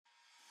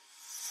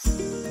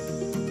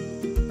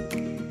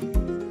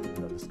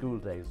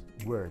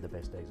were the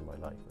best days of my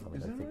life. I mean,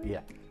 Is I that think, right?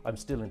 yeah, I'm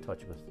still in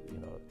touch with,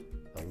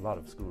 a lot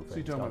of school friends. So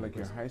you're talking about down like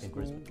your in high in school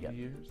Brisbane, yeah.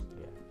 years?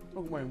 Yeah.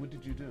 Oh, why? What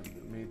did you do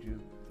that made you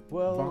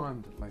Well,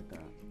 bond like that?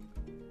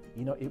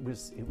 it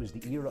was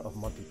the era of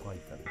Monty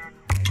Python.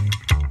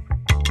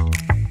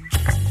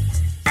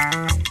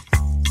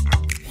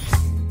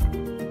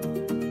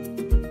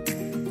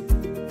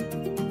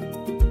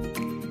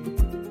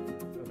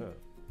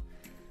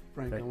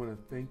 Frank, Okay. I want to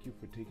thank you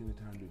for taking the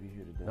time to be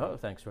here today. No,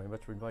 thanks very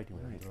much for inviting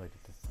me. I'm Right.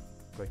 delighted to.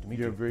 Great to meet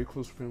You're a you. very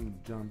close friend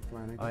with John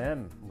Flanagan. I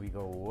am. We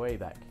go way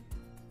back.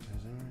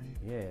 Is that right?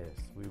 Yes,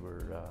 we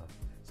were.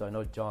 So I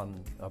know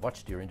John. I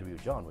watched your interview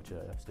with John, which I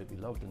absolutely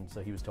loved, and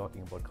so he was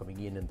talking about coming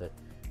in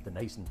the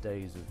nascent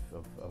days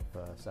of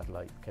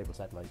cable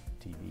satellite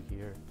TV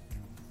here.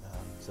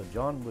 So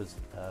John was,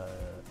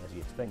 as he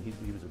explained,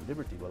 he was with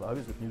Liberty. Well, I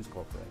was with News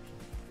Corporation.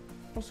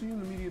 Oh, so you're in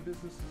the media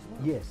business as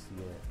well? Yes,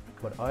 yeah.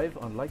 But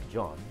unlike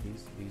John,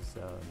 he's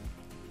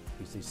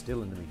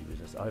still in the media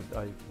business.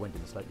 I went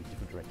in a slightly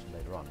different direction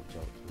later on, which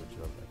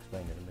I'll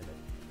explain in a minute.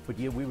 But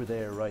yeah, we were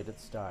there right at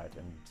the start,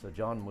 and so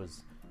John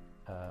was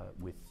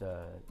with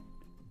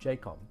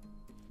JCOM,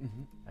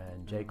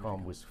 and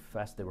JCOM was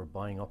fast. They were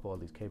buying up all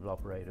these cable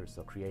operators,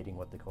 so creating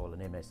what they call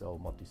an MSO,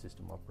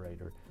 multi-system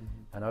operator.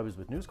 And I was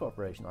with News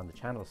Corporation on the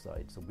channel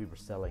side, so we were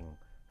selling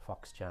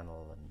Fox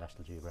Channel and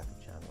National Geographic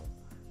Channel,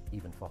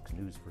 even Fox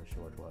News for a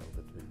short while,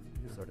 but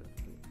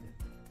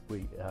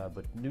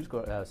but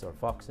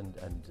Fox and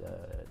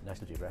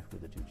National Geographic were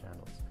the two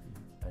channels.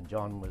 And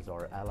John was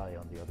our ally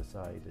on the other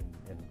side,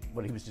 and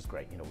well, he was just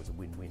great. It was a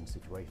win-win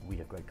situation. We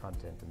had great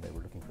content, and they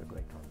were looking for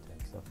great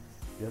content. So,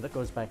 that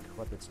goes back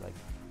it's like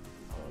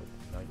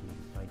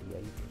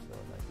 1998 or so,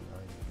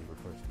 99. We were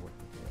first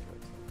working together.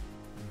 So.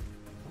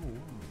 Oh,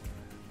 wow.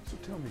 So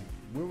tell me,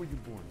 where were you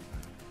born?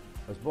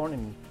 I was born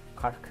in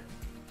Cork,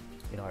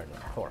 in Ireland.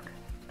 Cork.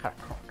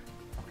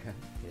 Okay.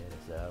 Yes,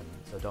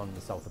 so down in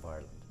the south of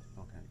Ireland.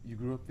 Okay. You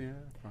grew up there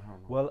for how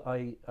long? Well,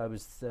 I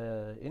was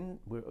in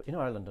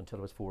Ireland until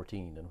I was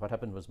 14, and what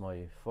happened was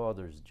my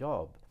father's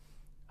job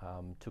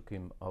took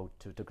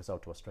us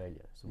out to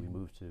Australia. So we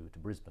moved to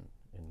Brisbane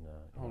in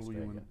how old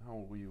Australia. How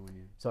old were you when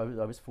you? So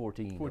I was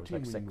 14. 14 I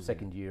was when you like moved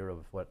second year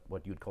of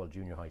what you'd call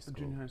junior high school.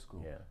 Junior high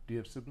school. Yeah. Do you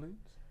have siblings?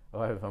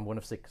 I'm one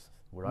of six.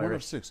 We're One Irish.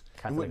 of six.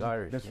 Catholic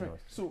Irish. That's right.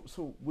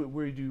 So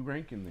where do you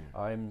rank in there?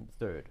 I'm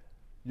third.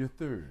 You're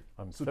third.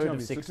 I'm so third tell of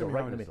me, six, tell so me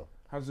right how in the it is. middle.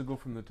 How does it go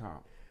from the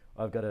top?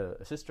 I've got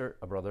a sister,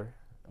 a brother,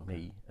 Okay.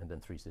 me, and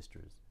then three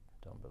sisters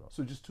down below.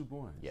 So just two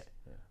boys. Yeah.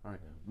 All right.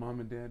 Mom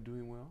and dad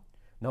doing well?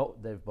 No,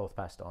 they've both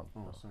passed on.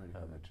 Oh, No. sorry to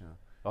hear that, child.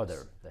 Oh,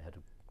 they had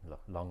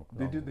a long.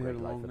 They did. They had a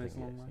great long, life, I nice,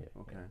 think, long yes, life.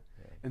 yeah, Okay.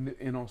 yeah. And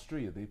in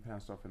Australia, they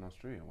passed off in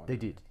Australia. They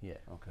did, yeah.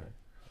 Okay. yeah.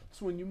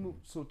 So when you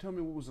moved, so tell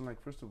me what was it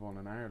like? First of all,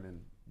 in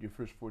Ireland, your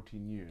first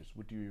 14 years.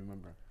 What do you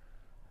remember?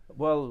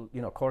 Well,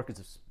 Cork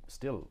is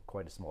still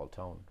quite a small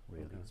town,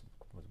 really. Okay. It's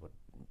was about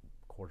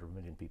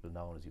 250,000 people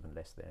now, and it's even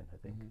less then, I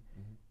think.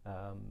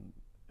 Mm-hmm.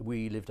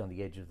 We lived on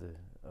the edge of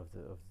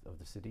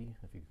the city,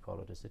 if you could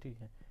call it a city.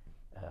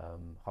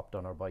 Hopped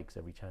on our bikes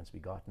every chance we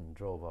got and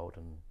drove out,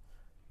 and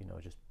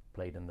just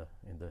played in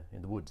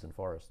the woods and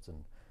forests,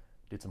 and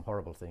did some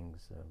horrible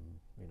things.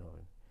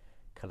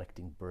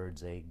 Collecting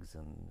birds' eggs,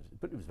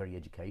 but it was very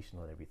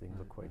educational and everything,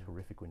 but quite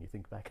horrific when you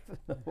think back of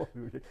it. What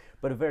we were doing.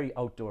 But a very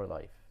outdoor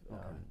life.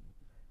 Okay.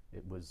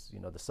 It was,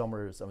 the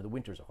summers. The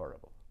winters are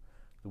horrible.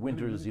 The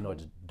winters, really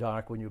it's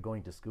dark when you're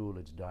going to school.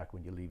 It's dark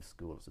when you leave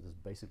school. So there's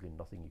basically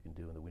nothing you can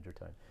do in the winter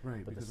time.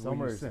 Right. But the because where you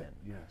summers sit, then,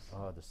 yes.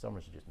 the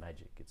summers are just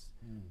magic. It's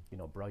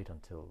bright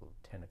until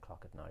 10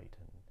 o'clock at night,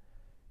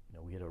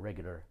 and we had a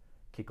regular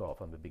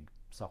kickoff. I'm a big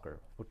soccer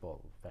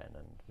football fan,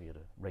 and we had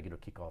a regular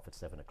kickoff at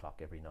 7 o'clock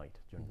every night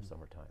during the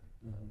summertime.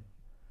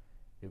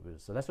 It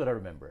was so. That's what I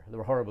remember. There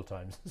were horrible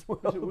times as well.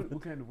 So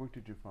what kind of work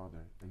did your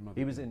father and mother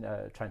He was do? in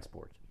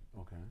transport.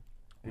 Okay.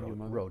 And your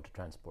mother? Road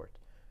transport.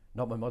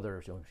 Not my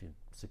mother. She had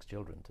 6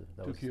 children.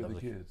 Took care of the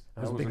kids.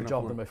 That was a wasn't bigger enough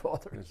job work. than my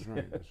father. That's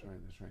right. That's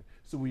right.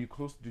 So were you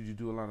close? Did you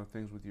do a lot of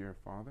things with your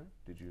father?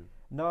 Did you?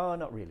 No,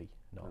 not really.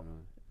 No.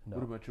 No.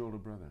 What about your older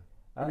brother?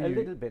 A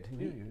little bit.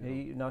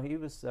 He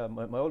was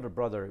my older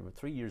brother. We were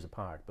 3 years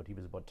apart, but he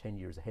was about 10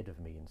 years ahead of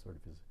me in sort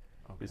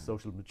of his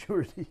social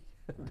maturity.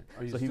 Right.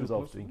 Are you So he still was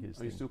close off to doing him?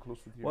 his Are you thing. still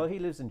close with your? Well, he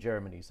lives in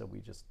Germany, so we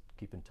just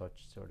keep in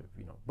touch, sort of,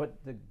 But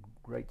the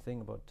great thing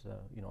about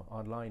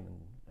online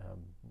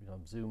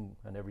and Zoom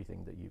and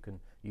everything, that you can,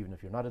 even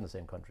if you're not in the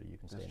same country, you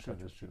can stay in touch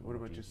That's with true. people What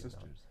much about your easier now.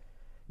 sisters?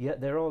 Yeah,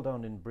 they're all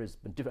down in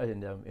Brisbane,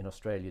 in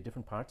Australia,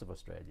 different parts of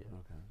Australia.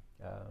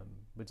 Okay.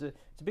 But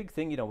it's a big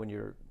thing, when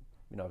you're.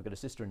 I've got a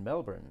sister in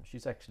Melbourne.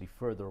 She's actually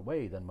further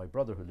away than my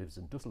brother, who lives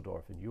in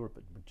Dusseldorf in Europe.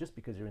 But just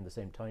because you're in the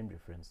same time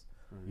difference,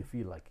 you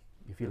feel like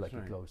you're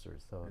right. closer.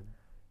 So,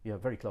 yeah,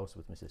 very close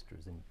with my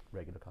sisters, in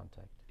regular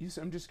contact.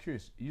 I'm just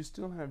curious. You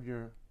still have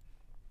your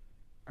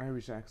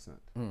Irish accent,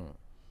 Mm.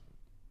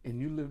 and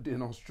you lived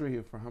in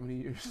Australia for how many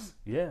years?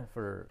 Yeah,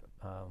 for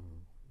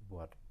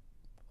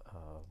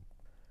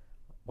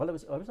Well, I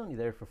was only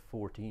there for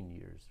 14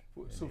 years,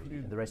 So for you,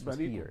 and the rest was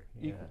about equal, here.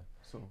 Yeah. equal.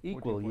 So 14,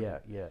 Equal, 14. yeah,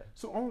 yeah.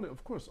 So only,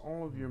 of course,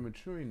 all of your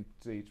maturing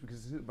stage,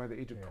 because by the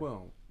age of Yeah.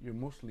 12, you're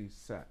mostly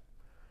set.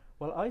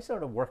 Well, I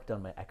sort of worked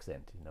on my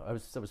accent. I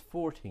was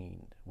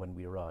 14 when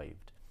we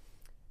arrived,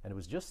 and it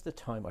was just the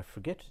time. I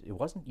forget. It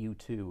wasn't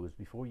U2. It was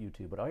before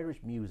U2. But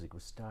Irish music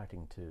was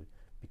starting to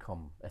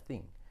become a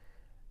thing,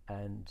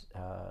 and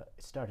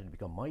it started to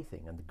become my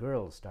thing. And the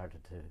girls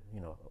started to,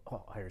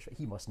 oh, Irish.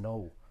 He must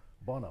know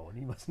Bono, and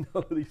he must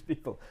know these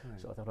people.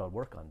 Right. So I thought I'll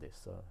work on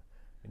this.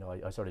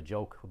 I sort of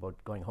joke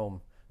about going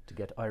home to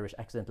get Irish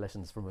accent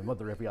lessons from my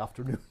mother every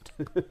afternoon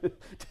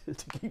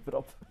to keep it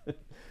up.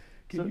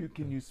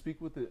 Can you speak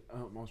with the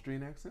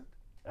Australian accent?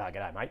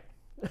 G'day, mate.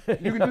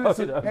 You can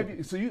do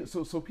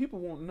that. So people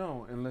won't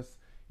know unless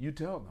you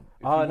tell them.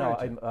 If Oh you no,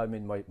 wanted to. I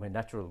mean my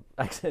natural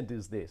accent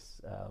is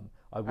this.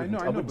 I wouldn't, know,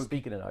 I wouldn't but-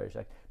 speak in an Irish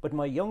accent. But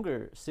my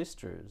younger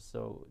sisters,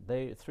 so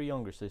they 3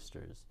 younger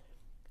sisters,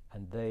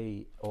 and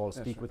they all That's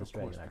speak right, with of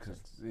course, Australian because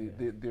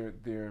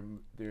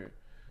accents.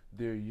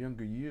 their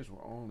younger years were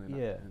all in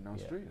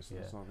Australia, so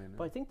that's all they know.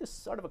 But I think this is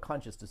sort of a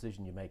conscious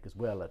decision you make as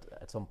well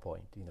at some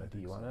point. Do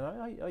think you want? so.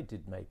 And I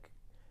did make,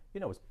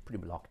 I was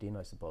pretty locked in,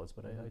 I suppose,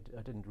 but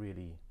I didn't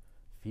really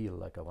feel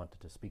like I wanted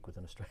to speak with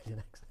an Australian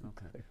accent.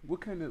 Okay.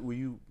 What kind of, were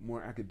you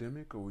more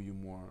academic or were you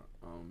more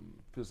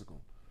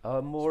physical?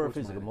 More Sports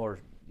physical,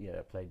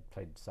 minded.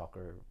 played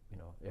soccer,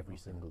 every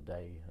single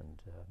day,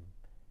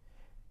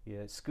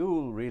 and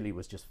school really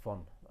was just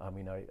fun. I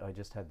mean, I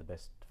just had the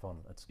best fun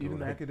at school. Even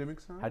the I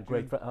academic side? had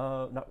great fun.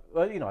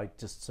 I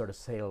just sort of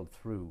sailed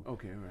through.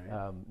 Okay,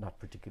 right. Not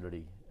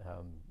particularly,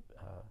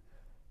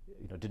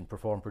 didn't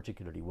perform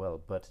particularly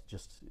well, but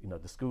just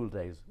the school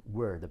days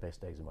were the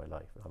best days of my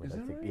life. I mean, Is I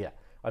that think right?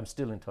 I'm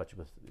still in touch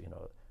with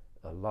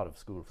a lot of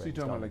school So you're friends.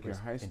 talking down about in like your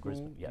high in school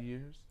Brisbane. Yeah,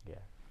 years? yeah.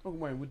 Oh,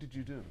 why? What did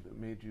you do that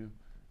made you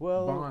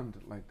Well, bond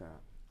like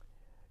that?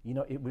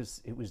 it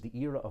was the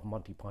era of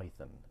Monty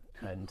Python,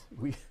 and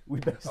we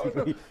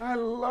basically. I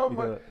love you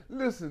my. know-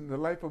 Listen, the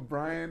life of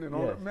Brian and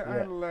all Yes, that. Man,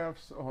 yeah. I laugh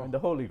so. And the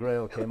Holy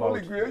Grail came Holy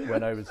out Grail,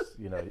 when yeah. I was,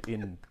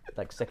 in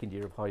like second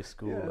year of high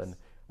school, Yes. and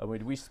I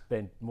mean, we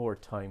spent more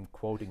time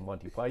quoting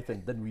Monty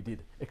Python than we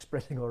did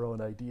expressing our own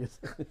ideas.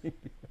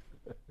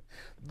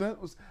 That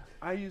was.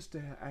 I used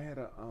to. I had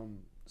a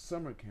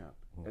summer camp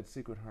at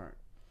Sacred Heart,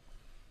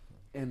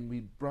 and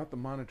we brought the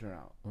monitor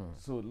out.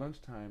 So at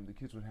lunchtime, the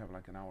kids would have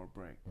like an hour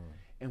break,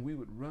 and we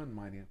would run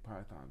Monty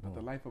Python, but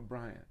the life of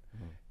Brian,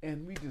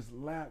 and we just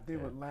laughed. They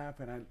would laugh,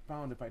 and I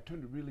found if I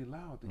turned it really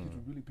loud, the kids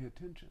would really pay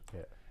attention.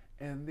 Yeah.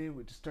 And they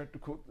would just start to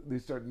quote. They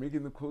started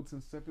making the quotes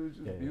and stuff. It was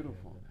just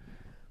beautiful.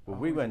 Well,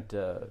 we went.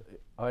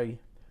 I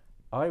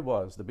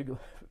was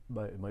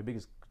my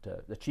biggest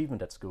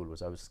achievement at school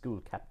was I was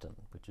school captain,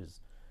 which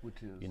is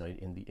Which is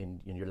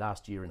in your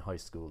last year in high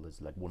school,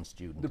 there's like one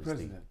student the is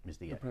president. is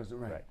the The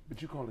president, right.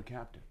 But you called a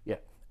captain. Yeah.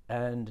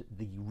 And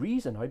the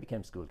reason I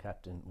became school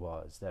captain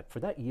was that for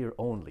that year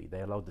only, they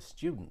allowed the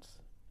students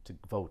to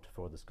vote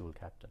for the school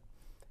captain.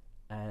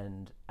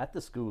 And at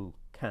the school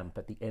camp,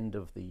 at the end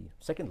of the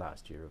second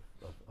last year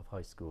of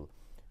high school,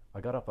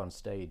 I got up on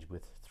stage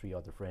with 3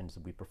 other friends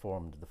and we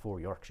performed the 4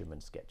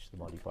 Yorkshiremen sketch, the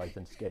Monty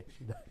Python sketch.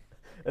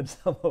 And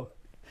somehow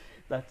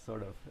that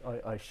sort of,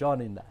 I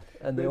shone in that.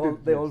 And they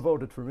all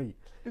voted for me.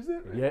 Is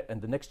that right? Yeah,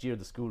 and the next year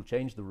the school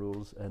changed the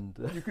rules and,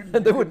 You couldn't-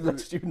 and they you wouldn't couldn't let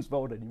do it. students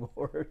vote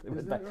anymore. They Is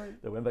went that back.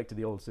 right? They went back to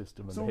the old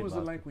system. And So the what was it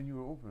headmaster- like when you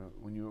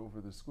were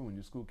over the school, when you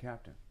were school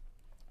captain?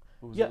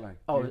 What was Yeah. it like?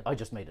 Oh, You- I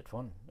just made it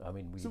fun. I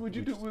mean, so what we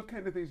do? just- What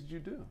kind of things did you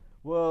do?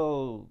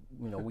 Well,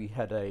 we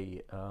had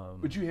a.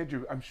 But you had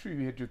I'm sure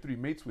you had your 3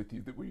 mates with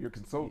you that were your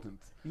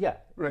consultants, Yeah,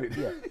 right?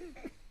 yeah.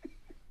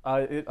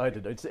 I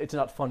did. It's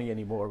not funny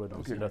anymore, but it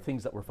was, Okay, right.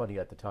 things that were funny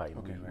at the time.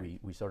 Okay, we, right.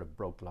 we sort of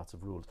broke lots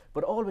of rules,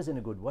 but always in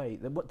a good way.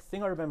 The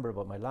thing I remember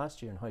about my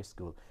last year in high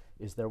school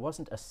is there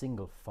wasn't a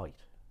single fight.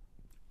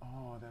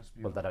 Oh, that's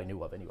Well, beautiful. that I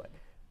knew of anyway.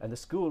 And the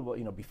school,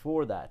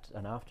 before that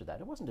and after that,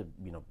 it wasn't a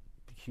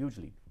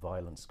hugely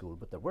violent school,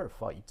 but there were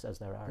fights as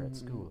there are at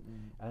school,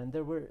 and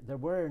there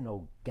were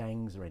no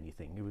gangs or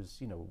anything. It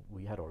was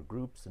we had our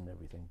groups and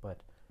everything, but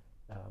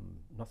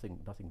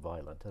nothing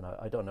violent. And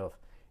I don't know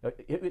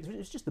if it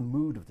was just the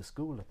mood of the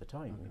school at the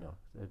time.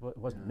 It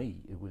wasn't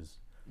me. It was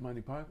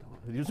Monty Python.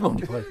 it was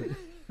Monty Python.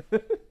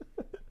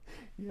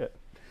 Yeah.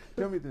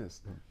 Tell me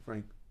this,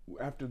 Frank.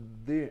 After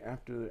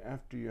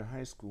your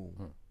high school,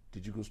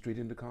 did you go straight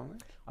into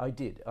college? I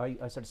did. I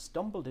sort of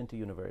stumbled into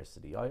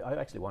university. I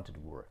actually wanted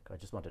to work. I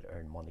just wanted to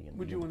earn money and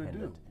What be did you want to do?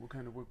 independent. What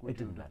kind of work were It you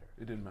didn't doing? matter.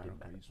 It didn't matter.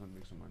 Didn't Okay, matter. you just want to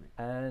make some money.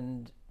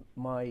 And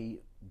my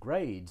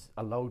grades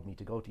allowed me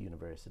to go to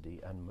university,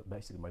 and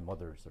basically my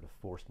mother sort of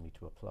forced me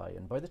to apply.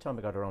 And by the time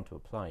I got around to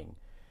applying,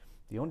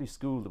 the only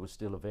school that was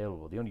still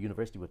available, the only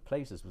university with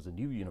places, was a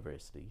new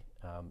university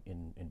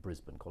in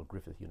Brisbane called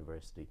Griffith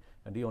University,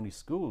 and the only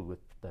school with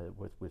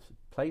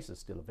places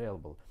still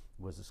available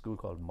was a school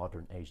called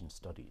Modern Asian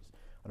Studies.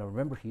 And I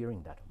remember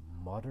hearing that,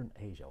 Modern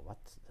Asia.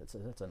 That's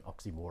an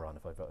oxymoron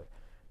if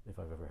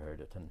I've ever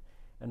heard it.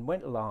 and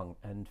went along.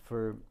 And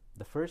for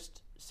the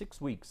first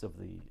 6 weeks of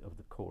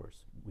the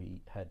course,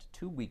 we had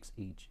 2 weeks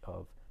each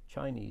of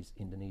Chinese,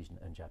 Indonesian,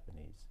 and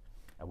Japanese,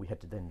 and we had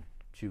to then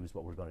choose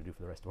what we're going to do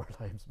for the rest of our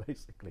lives,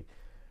 basically.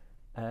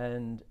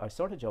 And I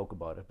sort of joke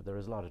about it, but there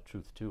is a lot of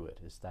truth to it.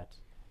 Is that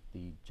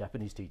the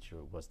Japanese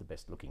teacher was the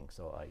best looking,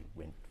 so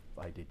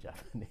I did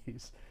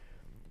Japanese.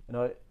 And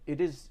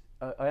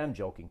I am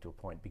joking to a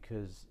point,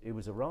 because it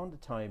was around the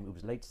time, it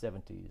was late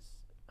 70s.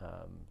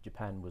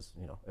 Japan was,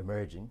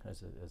 emerging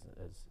as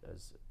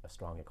a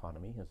strong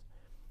economy,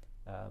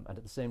 and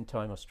at the same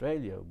time,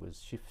 Australia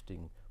was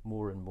shifting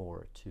more and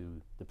more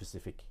to the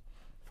Pacific,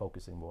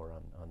 focusing more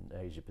on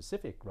Asia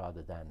Pacific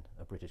rather than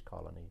a British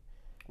colony.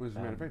 Well, as a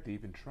matter of fact, they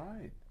even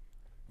tried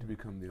to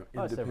become the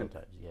several independent.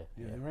 times, yeah.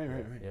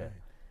 Right.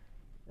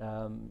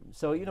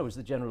 So it was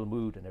the general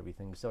mood and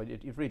everything. So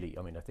it really,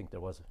 I think there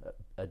was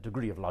a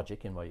degree of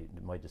logic in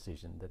my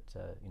decision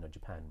that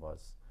Japan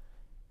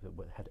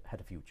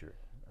had a future.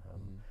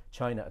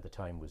 China at the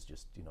time was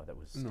just that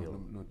was still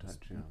no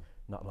touch. Yeah.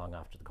 Not long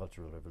after the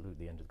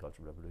the end of the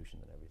Cultural Revolution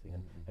and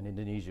everything, and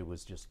Indonesia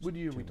was just. What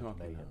year are we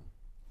talking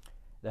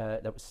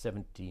about? That was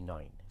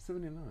 79.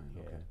 79.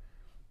 Yeah. Okay.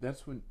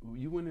 That's when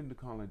you went into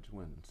college.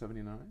 When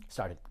 79?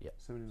 Started, yeah.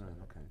 79.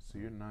 Okay, so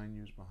you're 9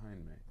 years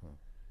behind me.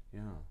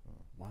 Yeah.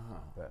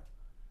 Wow. Yeah.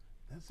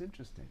 That's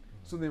interesting.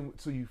 So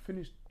you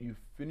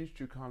finished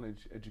your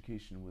college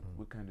education with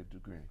what kind of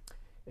degree?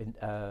 In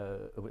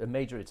a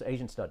major, it's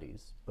Asian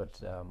studies,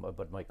 but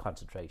my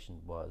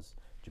concentration was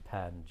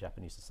Japan,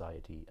 Japanese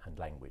society, and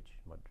language.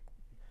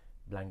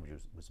 Language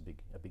was a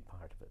big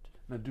part of it.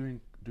 Now,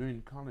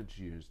 during college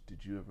years,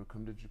 did you ever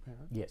come to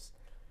Japan? Yes,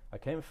 I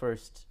came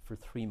first for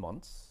 3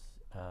 months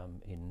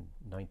in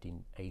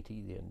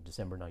 1980, in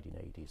December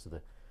 1980. So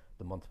the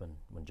month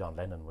when John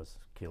Lennon was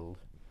killed,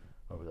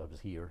 I was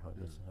here.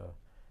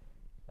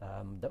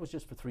 That was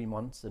just for 3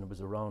 months, and it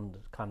was around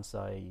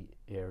Kansai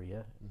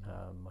area.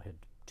 I had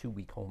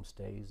 2-week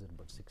homestays in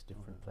about 6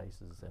 different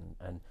places,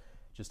 and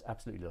just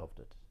absolutely loved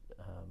it.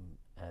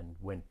 And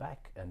went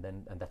back, and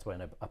that's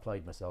when I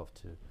applied myself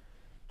to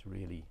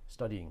really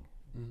studying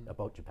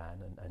about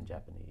Japan and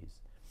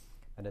Japanese.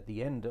 And at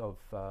the end of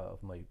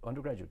my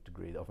undergraduate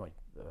degree, of my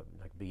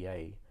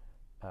BA,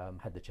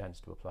 had the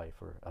chance to apply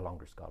for a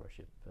longer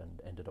scholarship,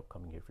 and ended up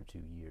coming here for 2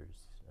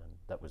 years, and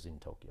that was in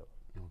Tokyo.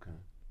 Okay.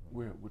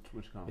 Where?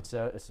 Which college? It's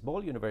a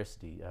small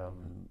university,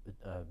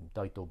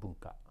 Daito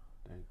Bunka.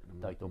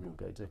 Daito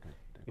Bunka.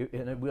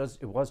 And it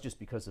was just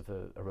because of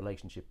a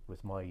relationship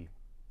with my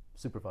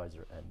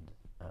supervisor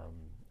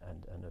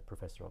and a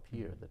professor up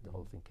here that the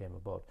whole thing came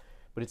about.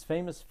 But it's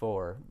famous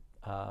for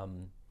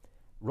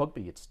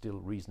rugby. It's still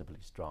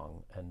reasonably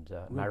strong, and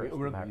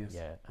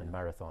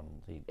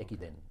marathon, the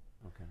Ekiden.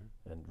 Okay.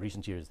 In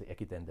recent years, the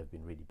Ekiden, they've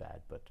been really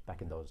bad, but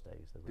back in those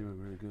days they were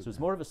really good. So it's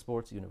more of a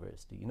sports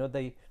university.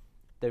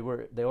 They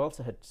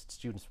also had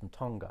students from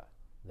Tonga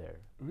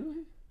there.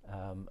 Really?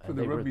 For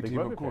the rugby team,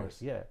 of course.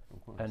 Players, yeah.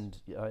 Of course. And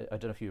I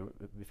don't know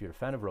if you're a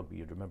fan of rugby,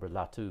 you'd remember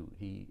Latu.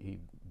 He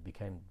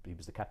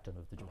was the captain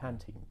of the Japan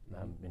team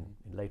in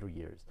later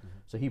years.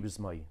 So he was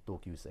my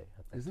dokyusei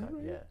at that Is time. that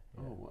right? Yeah.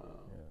 Oh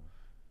wow. Yeah.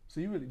 So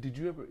did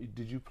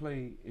you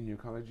play in your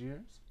college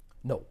years?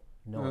 No.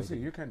 I was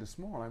saying you're kind of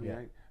small. I mean,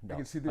 I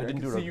can see that. I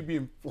can see you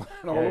being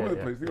flat all over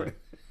the place.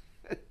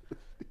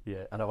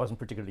 Yeah, and I wasn't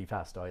particularly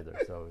fast either.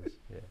 So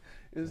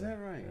Is that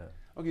right? Yeah.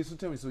 Okay, so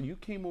tell me. So you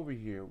came over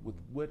here with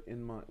what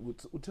in mind?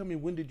 Tell me,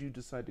 when did you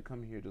decide to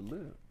come here to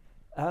live?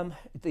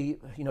 The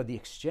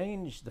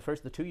exchange, the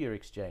 2-year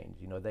exchange.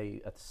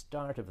 They at the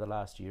start of the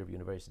last year of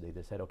university,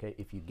 they said, okay,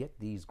 if you get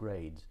these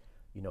grades,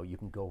 you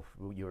can go.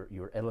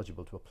 You're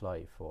eligible to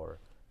apply for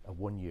a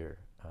 1-year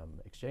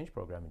exchange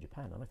program in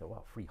Japan. And I thought,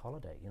 wow, free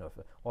holiday. If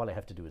all I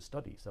have to do is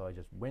study. So I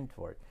just went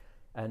for it,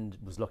 and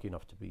was lucky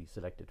enough to be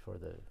selected for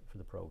the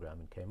program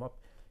and came up.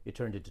 It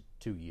turned into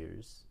 2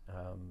 years,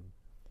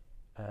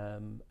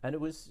 and it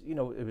was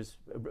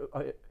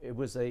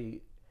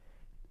a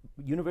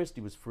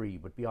university was free,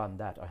 but beyond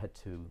that, I had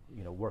to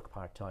work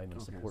part time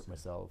and support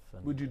myself.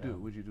 And Would you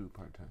do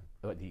part time?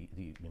 The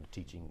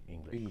teaching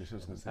English. English, I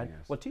was going to say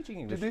yes. Well, teaching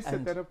English. Did they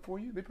set that up for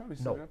you? They probably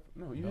set it up.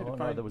 No, you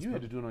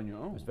had to do it on your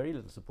own. There was very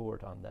little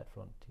support on that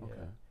front. Yeah.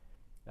 Okay.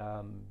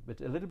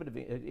 But a little bit of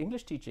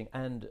English teaching,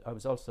 and I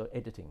was also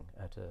editing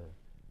at a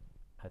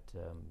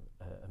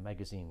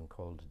magazine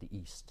called The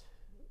East.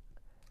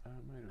 I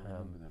might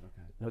remember that.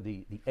 Okay. No,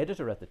 the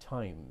editor at the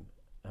time,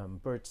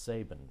 Bert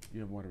Sabin. You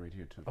have water right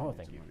here too. Oh,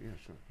 thank you. Yeah,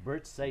 sure.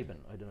 Bert Sabin.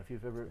 I don't know if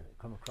you've ever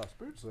come across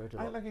Bert.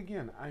 I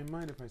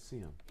mind if I see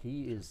him.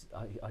 He is.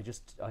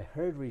 I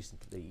heard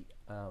recently,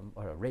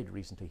 or I read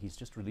recently. He's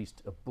just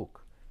released a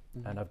book,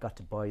 and I've got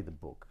to buy the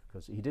book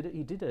because they did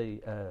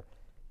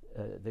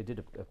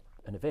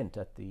an event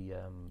at the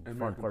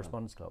Foreign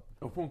Correspondence Club.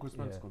 Oh, Foreign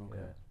Correspondence Club.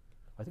 Okay. Yeah.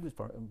 I think it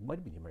might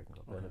have been the American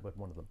Club, but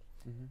one of them.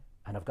 Mm-hmm.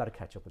 And I've got to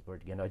catch up with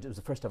Bert again. It was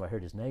the first time I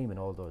heard his name in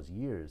all those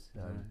years.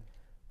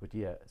 But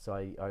yeah, so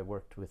I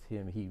worked with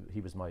him.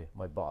 He was my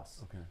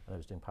boss, and I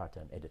was doing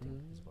part-time editing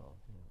as well.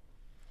 Yeah.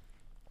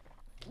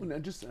 Well, now,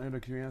 just out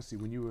of curiosity,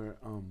 when you were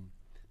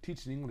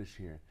teaching English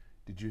here,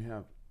 Did you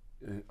have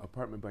an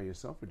apartment by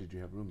yourself, or did you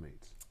have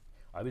roommates?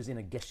 I was in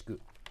a geshku.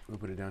 We'll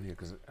put it down here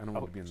because I don't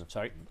want to be in the.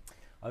 Sorry,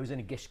 I was in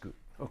a geshku.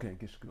 Okay,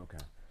 okay.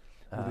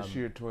 With a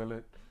shared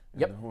toilet. And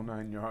Yep. the whole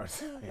 9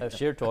 yards. A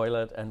shared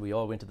toilet, and we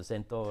all went to the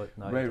Sento at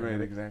night. Right,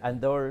 exactly. And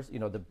there's, you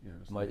know,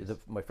 it's my nice.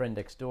 my friend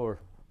next door,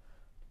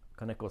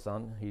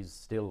 Kaneko-san, he's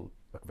still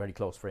a very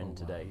close friend wow,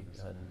 today.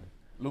 that's And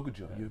Look at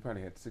you. You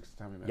probably had 6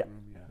 time in that Yeah.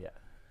 room.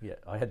 yeah,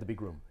 I had the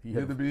big room. He You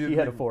had, had the big- he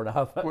had a big-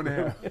 4.5.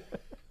 4.5.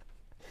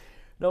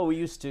 No, we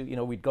used to, you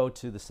know, we'd go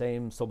to the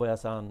same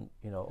soba-ya-san,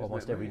 you know, Isn't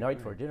almost that every right?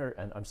 night for dinner,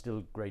 and I'm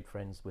still great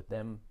friends with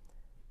them.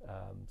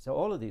 So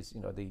all of these,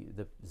 you know,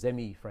 the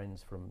Zemi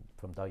friends from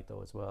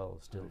Daito as well,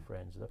 still Right.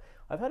 friends.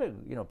 I've had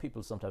you know,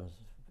 people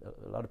sometimes,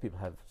 a lot of people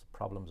have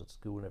problems at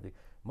school and everything.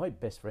 My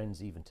best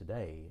friends even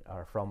today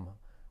are from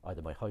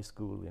either my high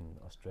school in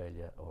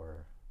Australia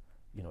or,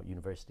 you know,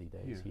 university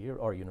days here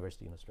or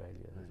university in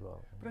Australia as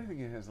well. But I think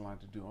it has a lot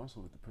to do also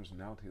with the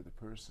personality of the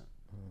person.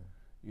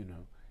 You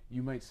know,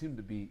 you might seem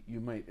to be,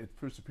 at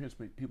first appearance,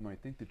 people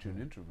might think that you're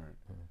an introvert,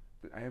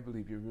 but I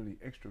believe you're really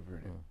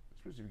extroverted,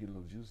 especially if you get a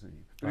little juice in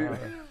you. But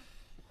anyway,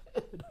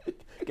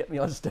 Get me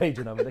on stage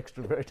and I'm an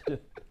extrovert.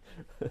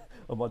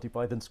 A Monty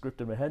Python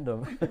script in my hand.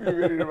 you're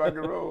ready to rock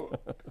and roll.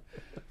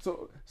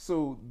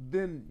 So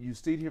then you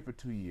stayed here for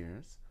 2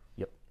 years.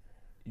 Yep.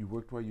 You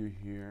worked while you were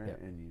here,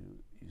 Yep. and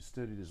you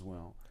studied as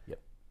well. Yep.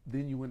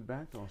 Then you went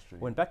back to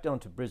Australia. Went back down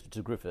to Brisbane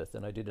to Griffith,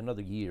 and I did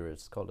another year.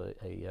 It's called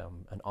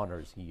an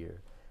honours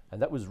year,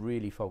 and that was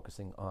really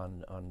focusing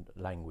on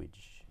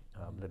language,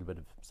 a little bit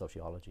of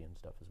sociology and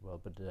stuff as well.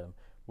 But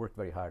worked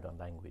very hard on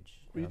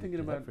language. Were you thinking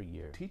did that about for a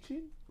year?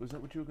 teaching? Was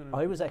that what you were going to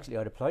I was actually,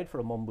 I'd applied for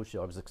a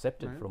Monbusha. I was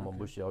accepted Right, for a okay.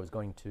 Monbusha. I was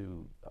going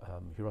to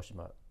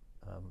Hiroshima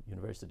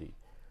University.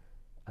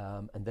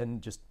 And then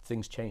just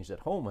things changed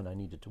at home and I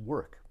needed to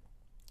work.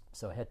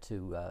 So I had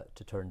to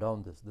turn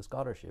down the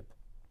scholarship.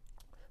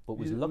 But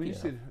was lucky When you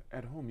enough. said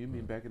at home, you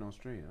mean back in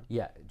Australia?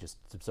 Yeah, just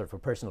sort of for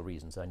personal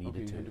reasons I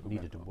needed you had go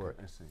needed back. to Okay, work.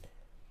 I see.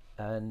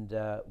 And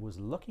was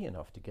lucky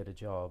enough to get a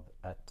job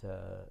at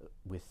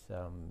with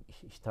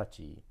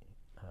Hitachi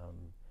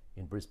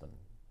in Brisbane,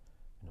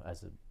 you know,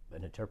 as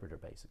an interpreter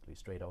basically,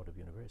 straight out of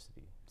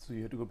university. So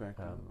you had to go back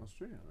to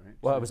Australia, right?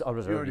 Well, So I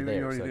was you already there.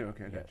 You already so there.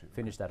 Okay, I yeah, got you.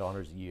 finished that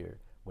honours year,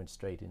 went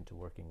straight into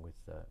working with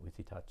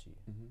Hitachi,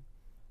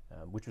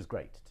 which was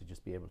great to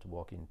just be able to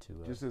walk into.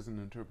 Just as an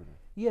interpreter.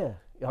 Yeah,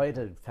 I had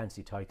a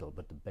fancy title,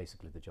 but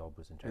basically the job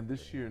was interpreter. And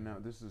this year now,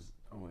 this is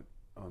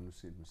let me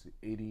see,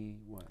 80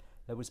 what?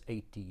 That was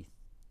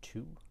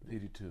 82.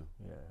 82.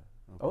 Yeah.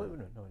 Okay. Oh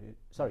no,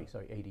 sorry,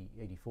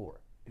 84.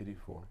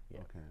 84. Yeah.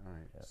 Okay, all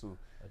right. Yeah. So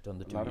I've done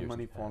the 2 a lot of years in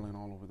money Japan. falling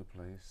all over the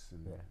place,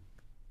 and Yeah.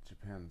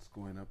 Japan's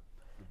going up.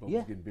 The bubble's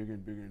Yeah. getting bigger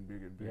and bigger and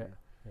bigger and Yeah, bigger.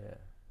 yeah.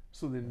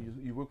 So then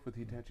you worked with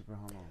Hitachi for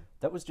how long?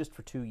 That was just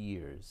for 2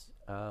 years,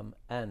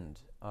 and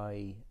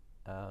I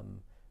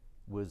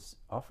was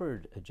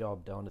offered a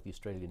job down at the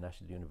Australian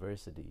National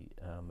University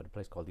at a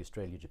place called the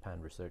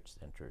Australia-Japan Research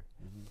Centre.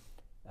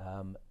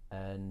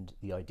 And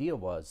the idea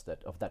was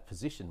that of that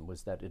position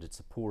was that it'd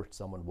support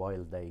someone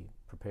while they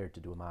prepared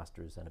to do a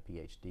master's and a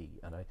PhD.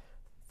 And I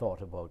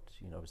thought about,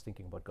 I was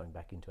thinking about going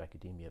back into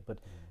academia, but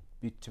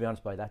to be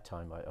honest, by that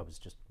time I was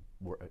just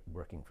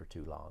working for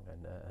too long,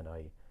 and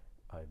I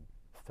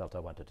felt I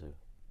wanted to,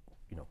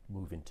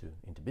 move into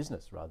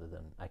business rather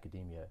than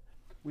academia.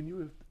 When you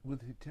were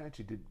with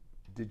Hitachi,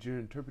 did your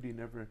interpreting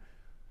ever?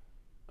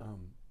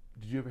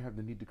 Did you ever have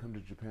the need to come to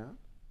Japan?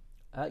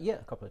 Yeah,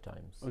 a couple of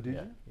times. Oh, did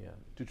yeah, you? Yeah.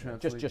 To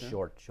translate Just them?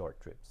 short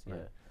trips. Right.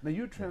 Yeah. Now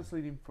you're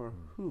translating for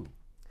who?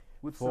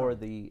 With For some?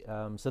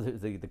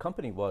 the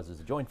company was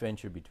a joint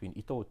venture between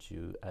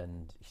Itochu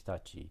and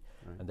Hitachi,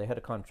 Right. and they had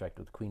a contract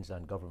with the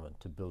Queensland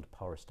government to build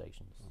power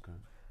stations. Okay.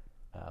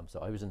 So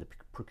I was in the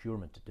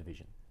procurement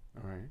division.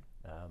 All right.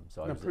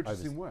 So Now I was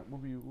purchasing what?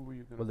 What were you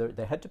going to? well,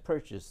 they had to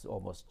purchase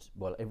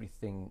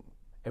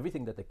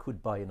everything that they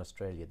could buy in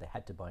Australia. They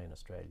had to buy in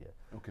Australia.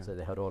 Okay. So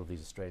they had all of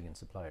these Australian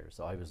suppliers.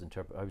 So I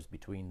was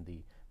between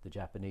the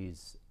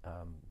Japanese,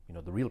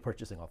 the real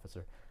purchasing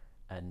officer,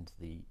 and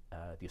the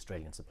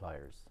Australian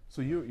suppliers.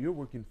 So you're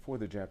working for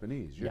the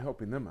Japanese. You're Yeah.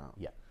 helping them out.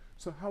 Yeah.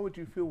 So how would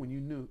you feel when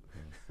you knew?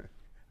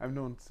 I've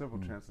known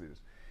several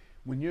translators.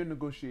 When you're in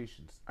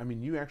negotiations, I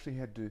mean, you actually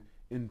had to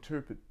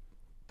interpret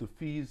the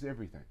fees,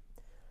 everything.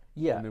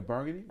 Yeah. When they're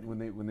bargaining,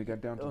 when they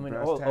got down to I the mean,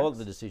 brass all tacks.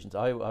 the decisions.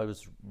 I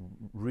was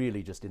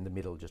really just in the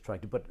middle, just trying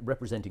to, but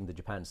representing the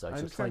Japan side, I so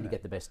understand trying to that.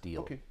 get the best deal.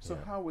 Okay, so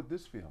Yeah. how would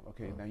this feel?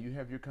 Okay, now you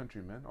have your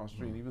countrymen,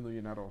 Australian, even though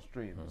you're not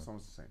Australian, it's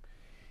almost the same.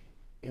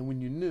 And when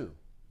you knew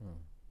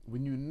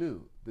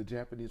the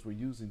Japanese were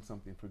using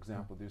something, for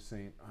example, they're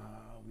saying,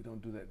 we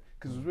don't do that.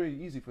 Because it was very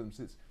easy for them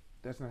to say,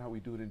 that's not how we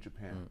do it in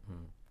Japan.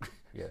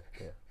 Yeah,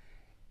 yeah,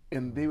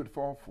 And they would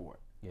fall for it.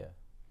 yeah.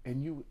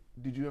 And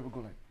did you ever go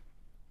like,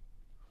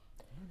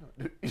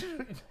 no,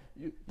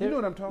 you know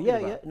what I'm talking yeah,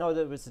 about? Yeah, no,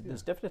 there's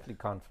definitely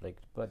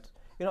conflict, but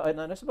and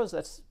I suppose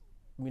that's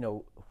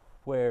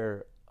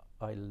where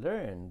I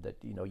learned that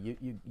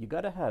you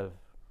got to have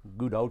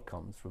good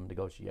outcomes from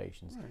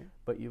negotiations. Right.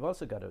 But you've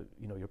also got to,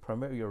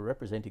 you're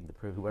representing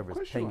whoever's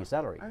course paying you you are.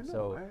 salary. I know.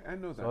 So, I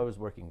know that. so I was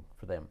working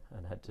for them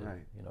and had to,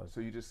 Right.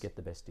 So you just get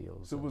the best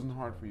deals. So it and, wasn't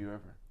hard for you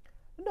ever.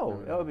 No,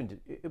 No. I mean,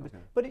 it was,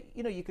 Okay. but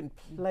you can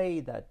play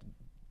that.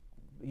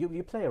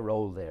 You play a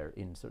role there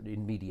in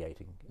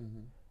mediating,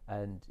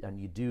 and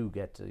you do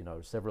get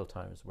several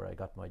times where I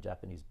got my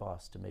Japanese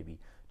boss to maybe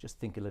just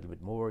think a little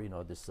bit more.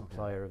 This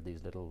supplier of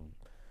these little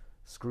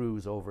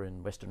screws over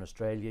in Western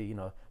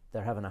Australia,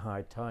 they're having a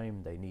hard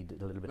time. They need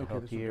a little bit of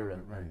help this will here, go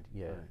and, right, and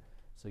yeah, right.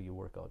 so you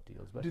work out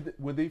deals. But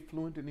Were they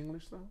fluent in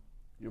English though?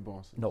 Your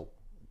bosses? no,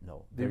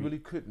 They really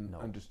couldn't no,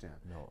 understand.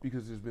 no.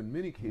 Because there's been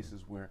many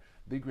cases where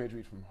they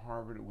graduated from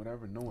Harvard or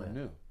whatever, no one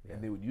knew, yeah.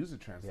 and they would use a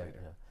Yeah,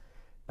 translator. yeah.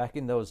 Back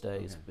in those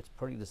days, Okay. it's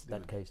probably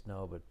that case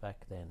now, but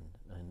back then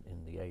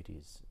in the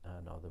 80s,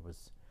 no, there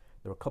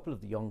were a couple of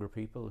the younger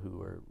people who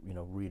were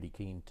really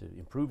keen to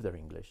improve their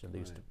English, and they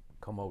used to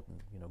come out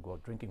and go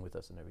out drinking with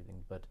us and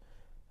everything. But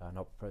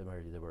not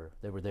primarily,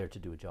 they were there to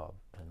do a job.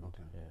 And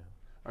Okay. yeah.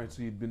 All right,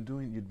 so you'd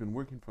been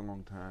working for a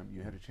long time.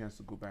 You had a chance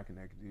to go back in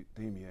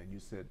academia, and you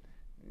said,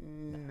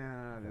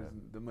 "Nah, there's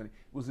the money."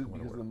 Was it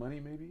because of the money,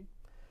 maybe?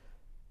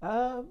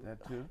 That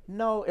too.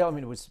 No, I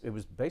mean it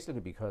was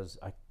basically because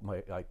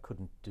I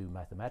couldn't do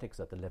mathematics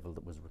at the level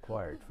that was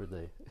required for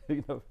the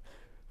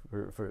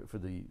for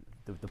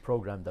the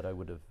program that I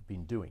would have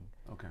been doing.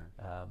 Okay.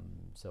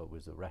 So it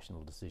was a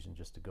rational decision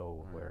just to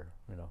go where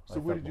So I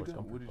where felt did you most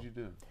go? What comfortable. did you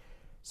do?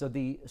 So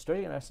the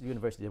Australian National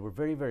University, they were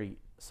very, very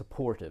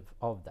supportive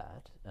of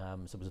that.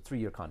 So it was a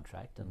 3-year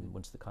contract, and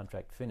once the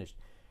contract finished,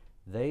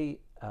 they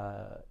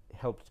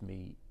helped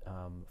me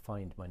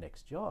find my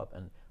next job.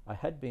 And I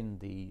had been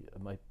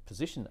my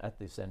position at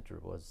the centre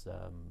was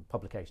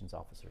publications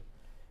officer.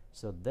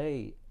 So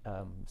they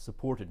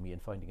supported me in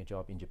finding a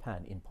job in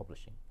Japan in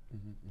publishing.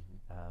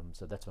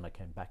 So that's when I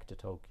came back to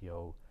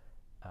Tokyo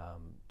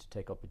to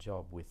take up a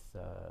job with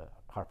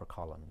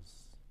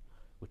HarperCollins,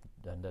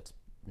 and that's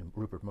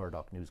Rupert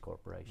Murdoch News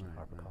Corporation,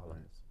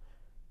 HarperCollins.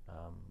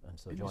 And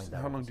so joined that.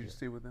 How long office did you here.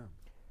 stay with them?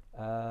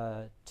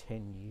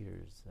 10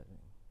 years, I think.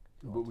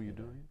 What were you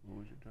altogether. doing? What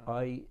was your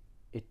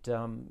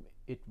job?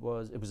 It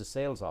was a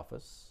sales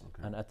office,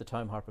 Okay. and at the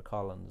time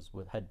HarperCollins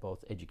had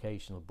both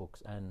educational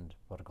books and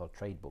what are called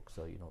trade books,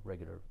 so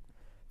regular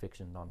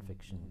fiction,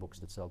 non-fiction books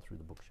that sell through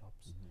the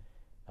bookshops.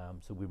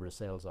 So we were a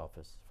sales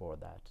office for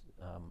that.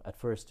 At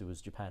first it was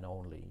Japan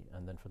only,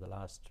 and then for the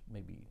last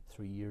maybe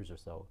 3 years or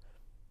so,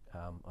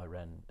 I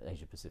ran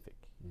Asia Pacific.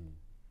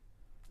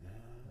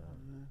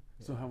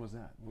 So how was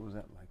that? What was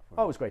that like for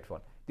Oh, it you? was great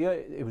fun.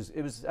 It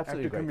was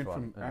absolutely great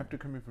fun. After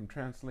coming from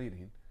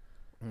translating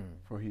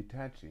for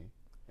Hitachi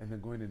and then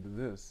going into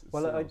this.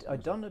 Well, sales,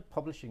 I'd done a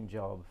publishing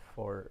job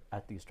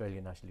at the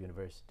Australian National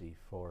University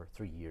for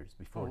 3 years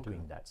before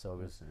doing that, so I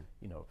was,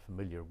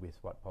 familiar with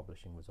what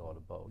publishing was all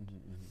about.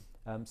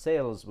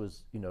 Sales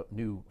was,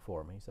 new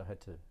for me, so I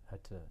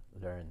had to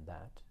learn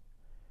that.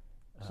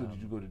 So did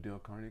you go to Dale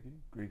Carnegie?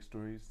 Great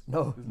Stories?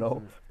 No, Business no,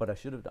 Center? but I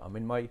should have done. I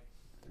mean, It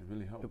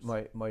really helps.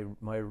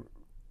 my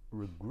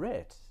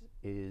regret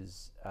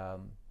is,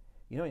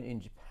 in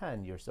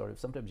Japan, you're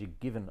sometimes you're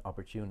given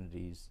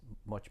opportunities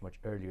much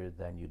earlier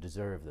than you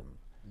deserve them.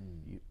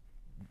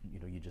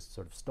 You just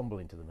sort of stumble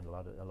into them in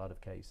a lot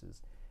of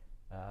cases.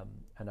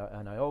 And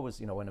I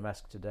always, when I'm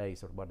asked today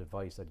sort of what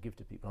advice I'd give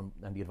to people,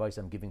 and the advice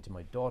I'm giving to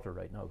my daughter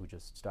right now, who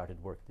just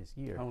started work this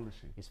year, How old is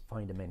she? is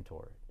find a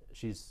mentor.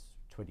 She's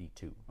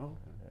 22. Oh,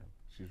 okay.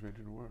 She's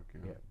ready to work.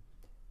 Yeah.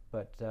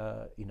 But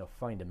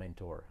find a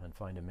mentor and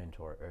find a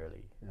mentor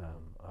early.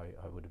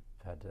 I would have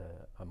had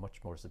a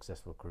much more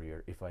successful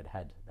career if I'd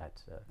had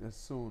that. That's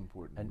so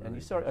important. And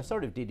really I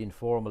sort of did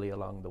informally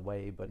along the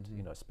way, but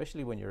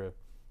especially when you're,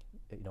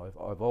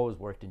 I've always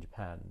worked in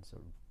Japan,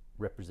 sort of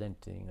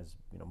representing as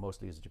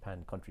mostly as a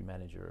Japan country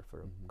manager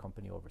for a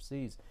company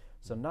overseas.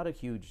 So not a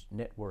huge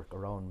network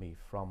around me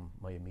from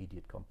my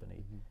immediate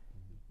company.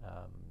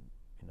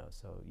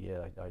 So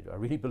yeah, I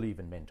really believe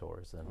in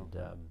mentors, and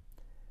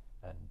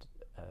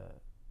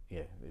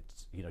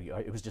it's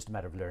it was just a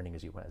matter of learning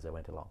as I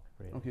went along.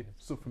 Really. Okay,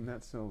 so from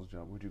that sales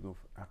job, where'd you go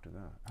after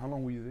that? How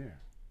long were you there?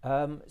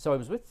 So I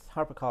was with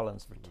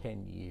HarperCollins for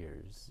 10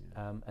 years,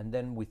 and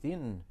then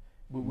within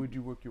Where'd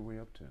you work your way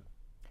up to?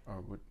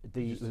 Or what?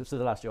 so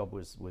the last job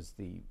was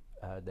the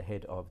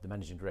head of the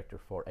managing director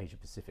for Asia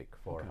Pacific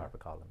for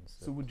HarperCollins.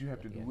 So would you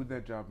have to at the do? end. Would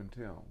that job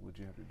entail? Would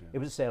you have to do? It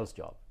was a sales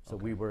job, so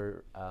we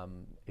were.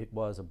 It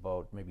was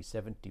about maybe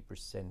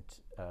 70%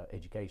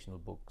 educational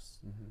books,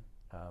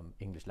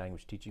 English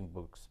language teaching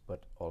books,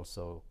 but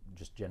also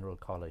just general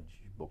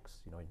college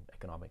books. In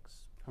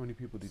economics. How many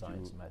people did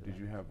Science,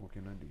 you have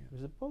working under you? It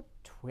was about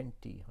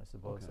 20, I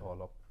suppose,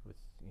 all up with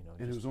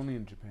And it was only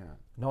in Japan.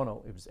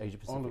 No, it was Asia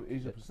Pacific. All of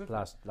Asia The Pacific.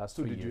 Last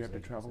So 3 did years. you have to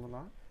Asia travel Pacific.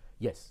 a lot?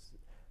 Yes,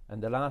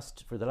 and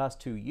for the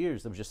last 2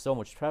 years there was just so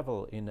much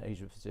travel in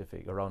Asia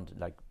Pacific around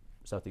like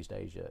Southeast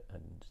Asia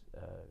and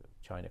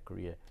China,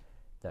 Korea,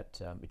 that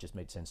it just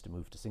made sense to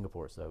move to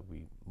Singapore. So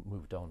we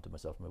moved on to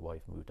myself and my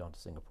wife moved on to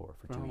Singapore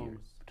for For 2 how long?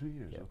 years. 2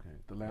 years. Yeah. Okay.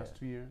 The last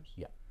 2 years.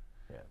 Yeah.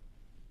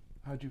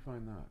 How'd you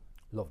find that?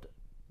 Loved it.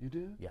 You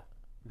did? Yeah.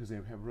 Because they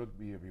have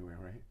rugby everywhere,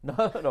 right?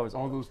 No, no, it was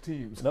All those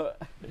teams. no,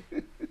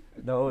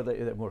 no.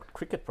 They're more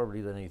cricket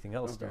probably than anything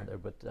else down Okay. there.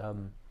 But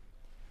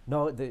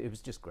no, it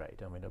was just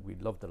great. I mean, we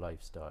loved the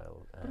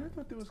lifestyle. But I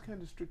thought there was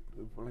kind of strict,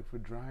 like for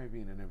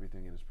driving and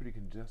everything, and it's pretty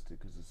congested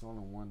because it's all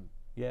in one.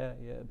 Yeah,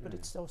 yeah, but Yeah.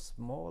 it's so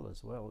small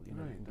as well. You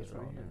know, you Right, can that's get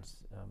right, around.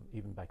 yeah. And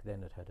even back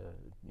then, it had a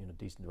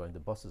decent. Well, the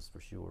buses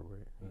for sure were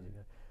easy.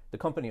 The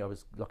company, I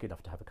was lucky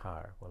enough to have a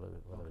car while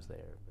I was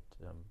there. But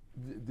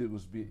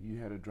You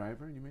had a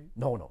driver, you mean?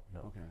 no,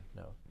 Okay.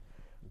 no.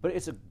 But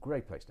it's a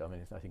great place. I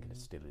mean, I think it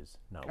still is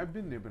now. I've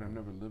been there, but I've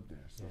never lived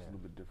there, so it's Yeah. a little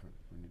bit different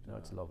when you do No,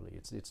 it's that. lovely.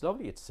 It's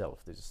lovely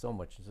itself. There's so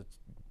much,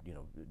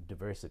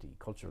 diversity,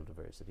 cultural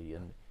diversity,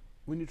 and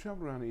When you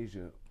travel around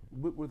Asia,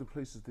 what were the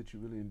places that you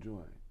really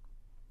enjoy?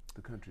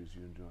 The countries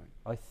you enjoy?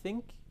 I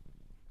think,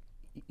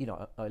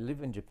 I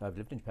live in Japan. I've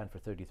lived in Japan for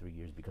 33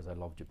 years because I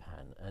love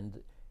Japan,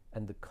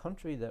 and the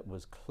country that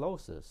was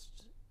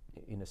closest,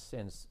 in a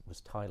sense,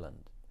 was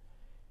Thailand,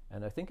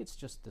 and I think it's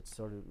just that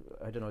sort of,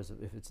 I don't know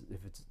if it's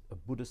a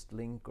Buddhist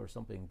link or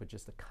something, but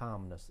just the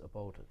calmness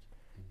about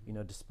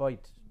it,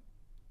 despite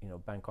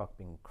Bangkok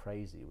being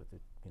crazy with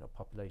the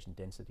population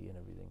density and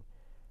everything.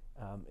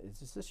 It's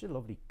just such a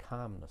lovely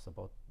calmness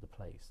about the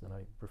place, and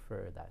I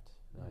prefer that.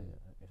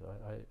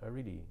 I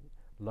really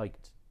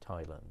liked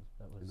Thailand.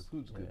 That was And the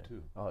food's good yeah.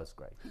 too. Oh, it's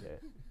great. Yeah.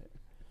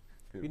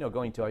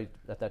 Going to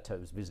at that time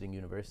I was visiting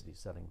universities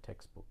selling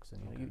textbooks,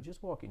 and you Okay.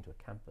 just walk into a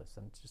campus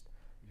and it's just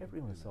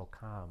everyone's so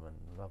calm and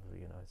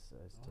lovely. I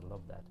still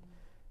love that.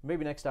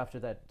 Maybe next after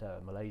that,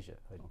 Malaysia.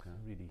 I Okay.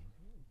 really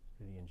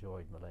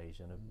enjoyed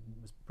Malaysia, and it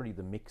was pretty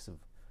the mix of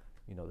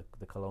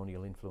the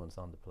colonial influence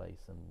on the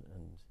place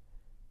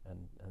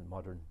and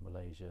modern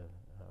Malaysia.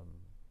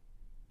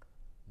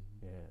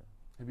 Yeah.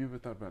 Have you ever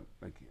thought about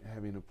like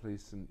having a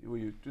place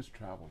you just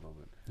traveled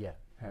over it, Yeah.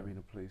 having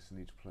a place in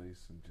each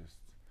place, and just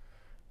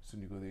as soon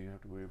as you go there, you don't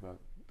have to worry about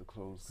the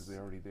clothes because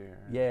they're already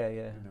there. Yeah,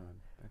 yeah.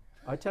 And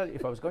I tell you,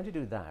 if I was going to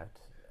do that,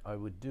 I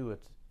would do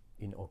it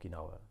in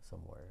Okinawa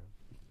somewhere.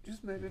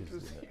 just not Because,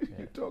 interesting. yeah.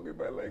 You're talking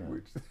my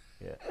language.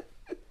 Yeah.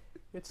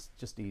 It's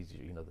just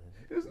easier, Isn't the it?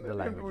 You don't have to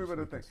language. worry is about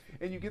a we thing. can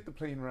And you get the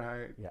plane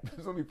ride. Yeah.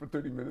 It's only for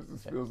 30 minutes,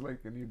 it Yeah. feels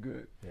like, and you're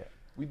good. Yeah.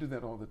 We do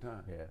that all the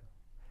time. Yeah.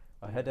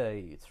 I had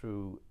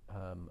through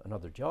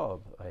another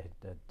job, I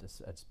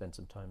had spent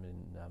some time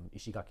in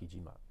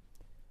Ishigaki-jima.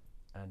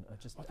 And I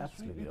just Oh, that's right.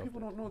 absolutely loved People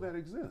it. don't know that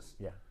exists.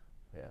 Yeah,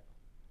 yeah.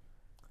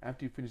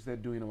 After you finish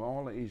that, doing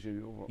all of Asia,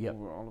 Yep.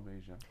 over all of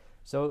Asia.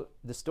 So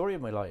the story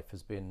of my life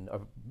has been,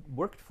 I've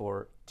worked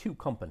for 2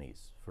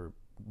 companies for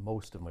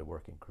most of my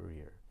working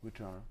career. Which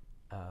are?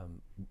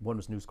 One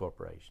was News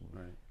Corporation,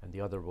 Right. and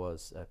the other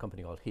was a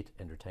company called Hit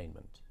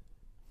Entertainment.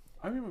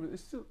 I remember, it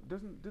still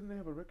didn't they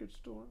have a record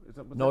store? Is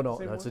that, was No, that the no,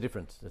 same that's one? a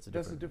different. That's a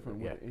That's a different.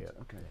 different Yeah, one.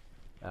 yeah.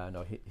 Okay.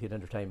 No, Hit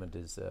Entertainment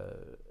is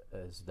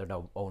they're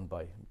now owned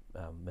by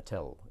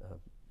Mattel.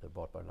 They're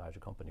bought by a larger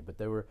company, but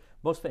they were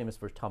most famous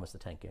for Thomas the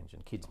Tank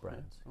Engine, kids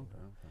brands.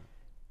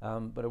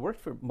 Okay. But I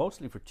worked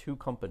mostly for 2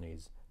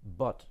 companies,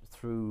 but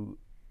through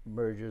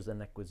mergers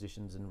and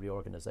acquisitions and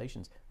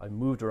reorganizations, I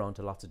moved around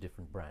to lots of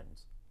different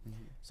brands.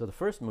 Mm-hmm. So the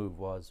first move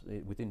was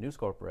within News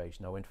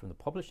Corporation. I went from the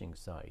publishing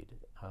side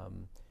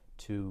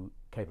to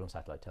cable and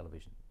satellite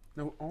television.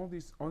 Now, all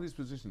these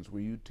positions,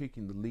 were you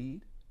taking the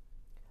lead?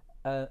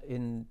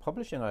 In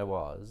publishing, I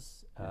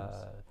was.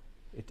 Yes.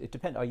 It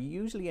depends. I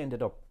usually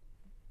ended up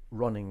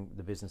running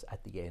the business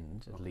at the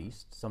end, at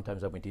least.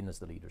 Sometimes I went in as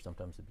the leader.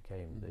 Sometimes it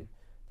became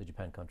the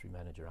Japan country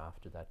manager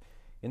after that.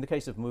 In the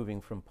case of moving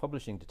from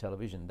publishing to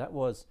television, that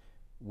was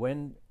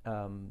when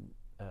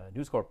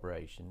News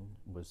Corporation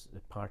was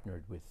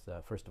partnered with,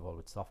 first of all,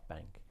 with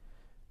SoftBank,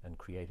 and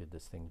created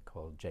this thing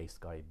called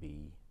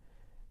J-Sky-B,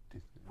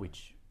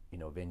 which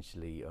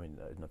eventually,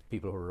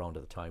 people who were around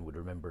at the time would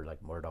remember,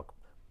 like Murdoch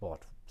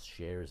bought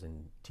shares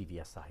in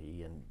TV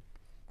Asahi and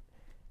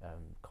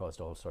caused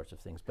all sorts of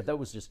things. But that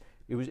was just,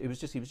 he was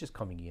just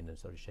coming in and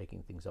sort of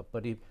shaking things up.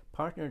 But he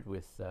partnered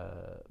with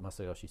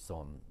Masayoshi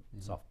Son,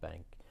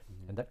 SoftBank,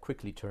 and that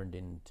quickly turned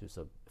into,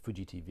 so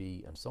Fuji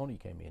TV and Sony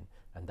came in,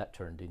 and that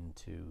turned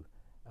into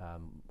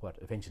what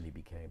eventually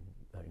became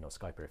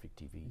Sky Perfect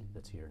TV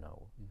that's here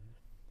now.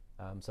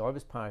 So I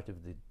was part of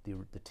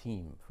the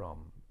team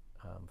from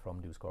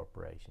News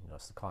Corporation,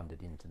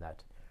 seconded into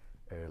that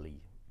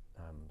early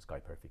Sky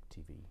Perfect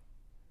TV.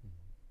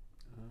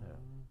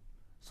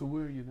 So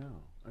where are you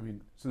now? I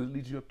mean, so that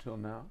leads you up till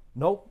now?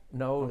 No.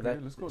 Okay,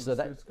 let's go. So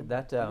Let's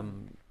go.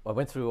 I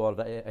went through all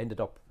that. I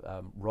ended up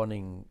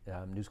running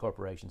News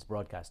Corporation's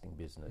broadcasting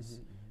business,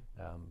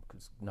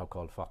 now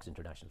called Fox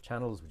International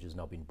Channels, which has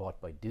now been bought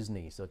by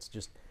Disney. So it's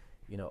just,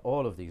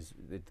 all of these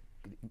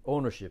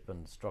ownership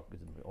and structure,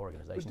 But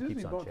organization Disney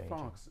keeps on bought changing.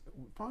 Fox.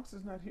 Fox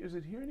is not here. Is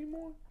it here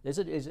anymore? What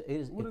are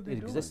it they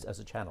exists doing? as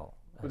a channel.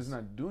 But it's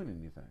not doing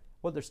anything.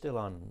 Well, they're still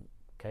on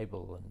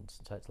cable and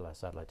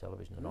satellite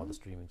television and all the Really?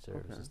 streaming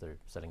services. They're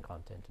selling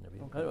content and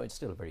everything. Okay. It's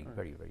still a very, Right.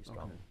 very, very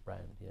strong Okay.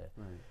 brand. Yeah.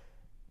 Right.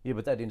 Yeah,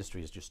 but that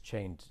industry has just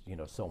changed,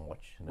 so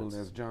much. And Well, it's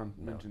as John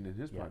no, mentioned in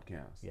his yeah,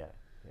 podcast. Yeah,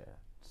 yeah.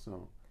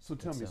 So So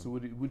tell It's, me, so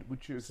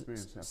what's your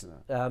experience after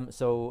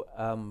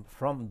that?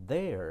 From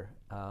there,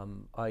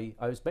 I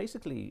was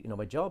basically,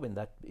 my job in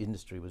that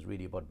industry was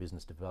really about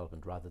business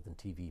development rather than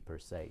TV per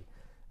se.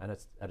 And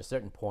it's at a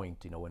certain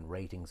point, when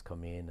ratings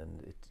come in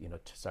and it,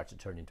 starts to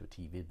turn into a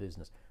TV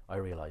business, I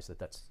realized that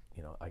that's,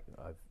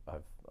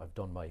 I've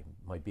done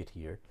my bit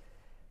here,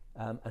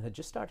 and had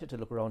just started to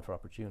look around for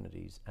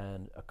opportunities.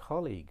 And a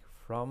colleague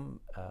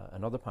from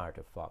another part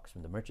of Fox,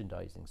 from the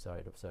merchandising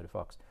side of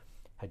Fox,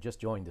 had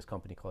just joined this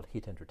company called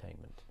Hit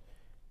Entertainment.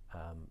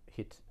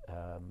 Hit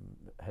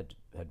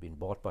had been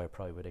bought by a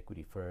private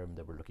equity firm.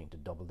 They were looking to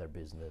double their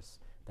business.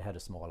 They had a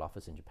small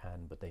office in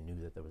Japan, but they knew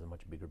that there was a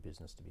much bigger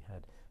business to be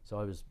had. So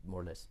I was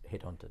more or less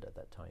headhunted at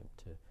that time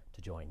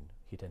to join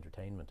Hit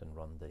Entertainment and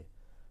run the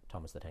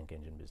Thomas the Tank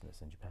Engine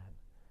business in Japan.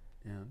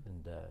 Yeah.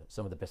 And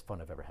some of the best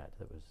fun I've ever had.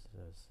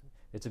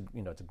 It's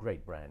a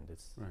great brand.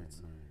 Right.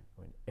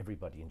 I mean,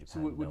 everybody in Japan. So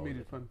what knows made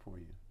it fun for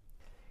you?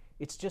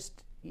 It's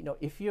just,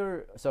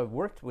 so I've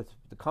worked with,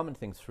 the common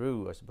thing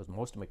through, I suppose,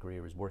 most of my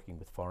career is working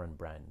with foreign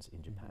brands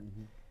in Japan.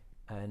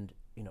 Mm-hmm. And,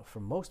 for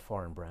most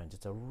foreign brands,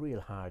 it's a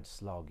real hard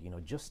slog,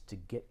 just to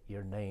get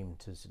your name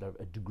to sort of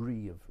a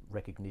degree of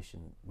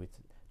recognition with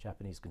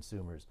Japanese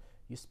consumers.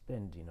 You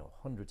spend,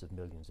 hundreds of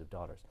millions of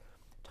dollars.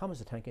 Thomas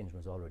the Tank Engine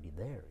was already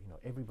there,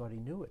 everybody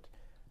knew it.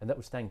 And that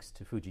was thanks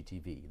to Fuji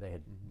TV. They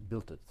had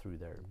built it through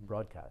their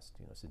broadcast,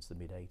 since the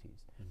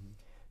mid-80s.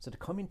 So to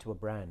come into a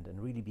brand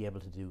and really be able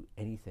to do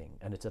anything,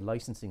 and it's a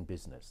licensing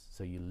business,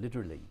 so you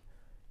literally,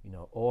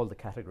 all the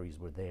categories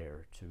were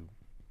there to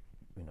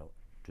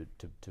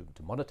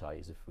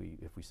monetize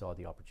if we saw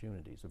the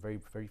opportunities. So very,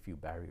 very few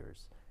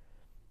barriers.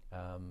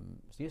 So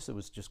yes, it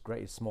was just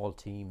great. A small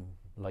team,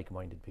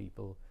 like-minded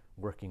people,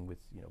 working with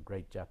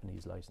great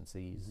Japanese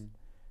licensees,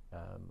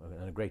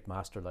 and a great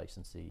master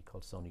licensee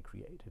called Sony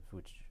Creative,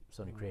 which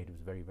Sony Creative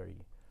was very, very,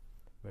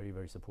 very,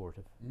 very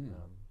supportive.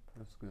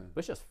 That's good. It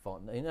was just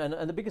fun,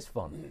 and the biggest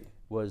fun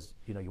was,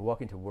 you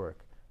walk into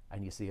work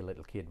and you see a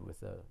little kid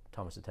with a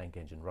Thomas the Tank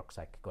Engine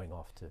rucksack going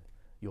off to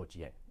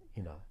Yochien,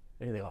 and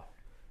you think, oh,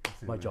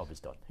 my job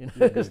is done.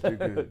 You're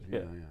good.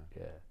 Yeah.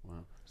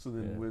 Wow. So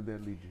then, where'd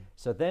that lead you?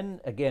 So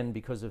then, again,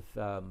 because of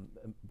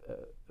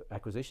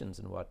acquisitions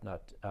and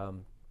whatnot,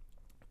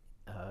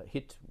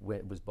 Hit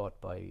was bought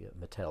by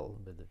Mattel,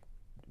 the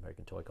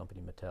American toy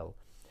company Mattel.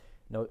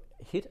 Now,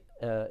 Hit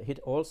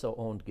also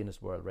owned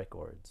Guinness World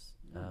Records,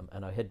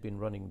 and I had been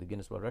running the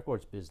Guinness World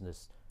Records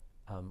business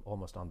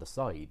almost on the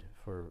side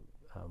for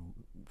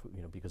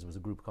because it was a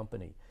group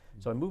company.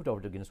 So I moved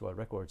over to Guinness World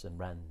Records and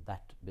ran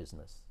that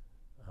business.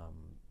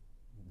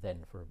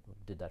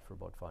 Did that for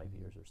about 5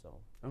 years or so.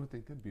 I would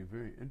think that'd be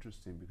very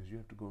interesting because you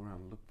have to go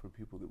around and look for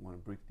people that want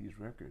to break these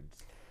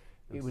records.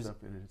 And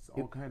it's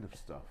all kind of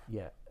stuff.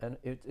 Yeah, and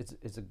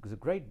it's a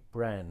great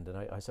brand, and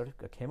I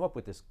came up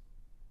with this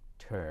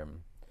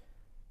term,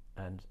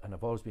 and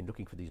I've always been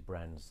looking for these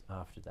brands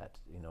after that.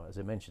 As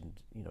I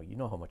mentioned, you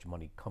know how much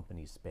money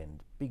companies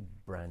spend. Big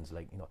brands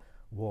like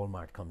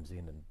Walmart comes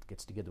in and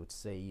gets together with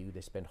Seiyu.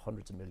 They spend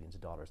hundreds of millions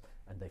of dollars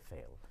and they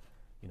fail.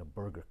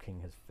 Burger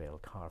King has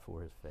failed,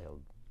 Carrefour has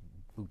failed,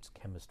 Boots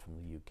Chemist from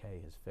the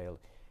UK has failed,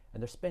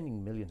 and they're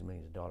spending millions and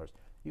millions of dollars.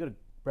 You got a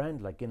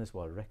brand like Guinness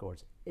World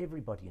Records,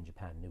 everybody in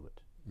Japan knew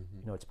it.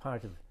 It's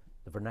part of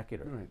the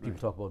vernacular. People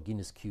talk about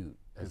Guinness Q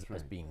as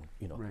being,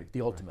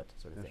 the ultimate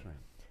sort of thing. Right.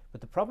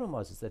 But the problem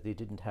was that they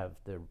didn't have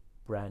the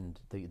brand,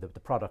 the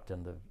product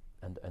and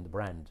the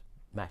brand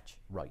match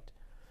right.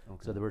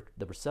 Okay. So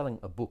they were selling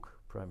a book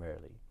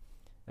primarily.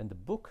 And the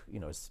book,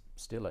 is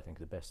still, I think,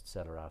 the best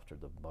seller after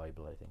the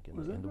Bible, I think,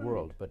 in the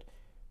world. But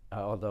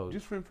although,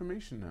 just for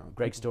information now,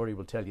 Greg Story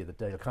will tell you that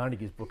Dale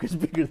Carnegie's book is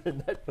bigger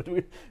than that, but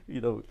we'll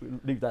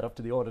leave that up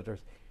to the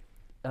auditors.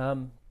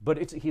 But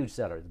it's a huge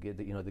seller,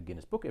 the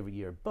Guinness Book every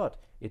year. But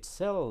it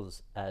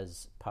sells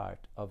as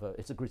part of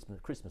it's a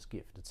Christmas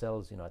gift. It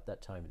sells, at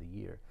that time of the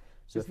year.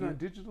 So it's not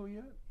digital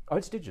yet. Oh,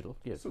 it's digital,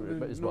 yes, So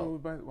as well.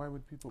 Why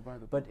would people buy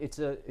the book? But it's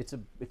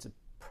a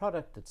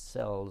product that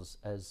sells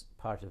as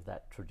part of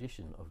that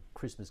tradition of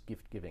Christmas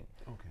gift giving.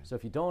 Okay. So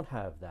if you don't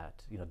have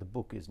that, the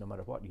book is, no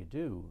matter what you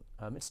do,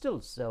 it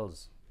still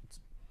sells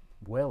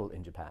well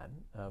in Japan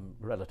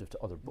relative to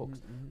other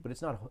books, but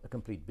it's not a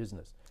complete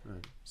business.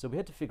 Right. So we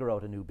had to figure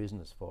out a new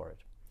business for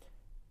it.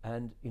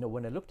 And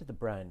when I looked at the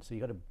brand, so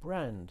you got a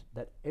brand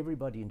that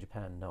everybody in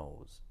Japan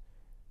knows,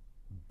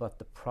 but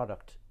the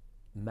product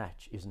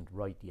match isn't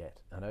right yet.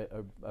 And I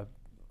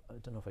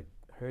don't know if I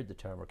heard the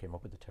term or came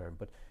up with the term,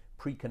 but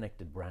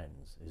pre-connected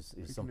brands is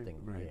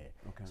something. Right.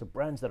 Yeah. Okay. So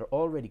brands that are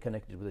already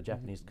connected with a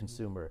Japanese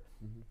consumer,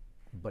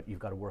 but you've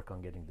got to work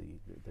on getting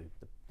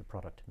the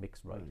product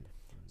mix right.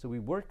 So we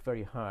worked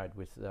very hard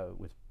with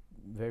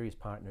various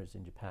partners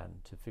in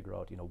Japan to figure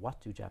out,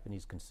 what do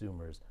Japanese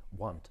consumers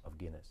want of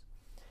Guinness?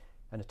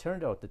 And it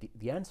turned out that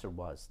the answer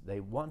was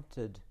they didn't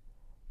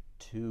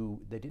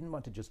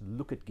want to just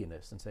look at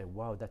Guinness and say,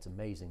 wow, that's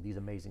amazing. These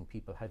amazing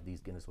people have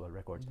these Guinness World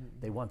Records.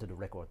 They wanted a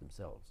record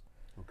themselves.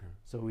 Okay.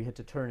 So we had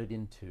to turn it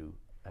into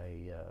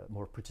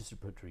more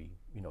participatory,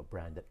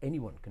 brand that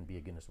anyone can be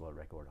a Guinness World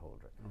Record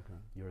holder. Okay.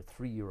 You're a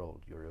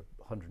 3-year-old, you're a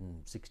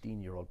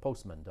 116-year-old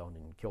postman down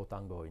in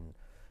Kyotango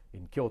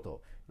in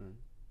Kyoto. Mm.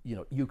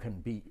 You can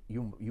be,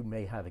 you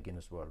may have a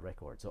Guinness World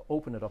Record. So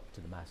open it up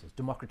to the masses,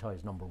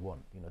 democratize number one.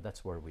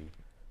 That's where we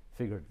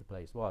figured the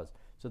place was.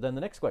 So then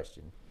the next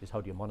question is,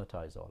 how do you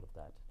monetize all of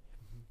that,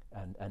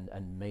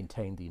 and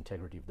maintain the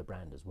integrity of the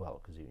brand as well?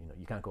 Because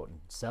you can't go out and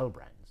sell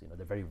brands.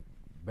 They're very,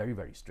 very,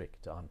 very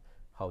strict on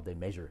how they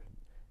measure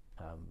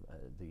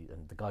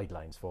the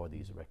guidelines for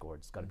these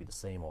records. It's got to be the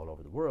same all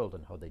over the world,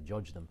 and how they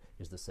judge them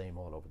is the same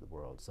all over the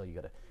world. So you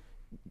got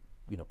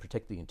to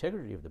protect the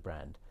integrity of the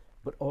brand,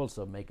 but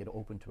also make it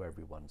open to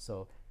everyone.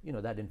 So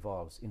that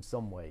involves in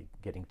some way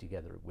getting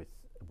together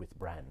with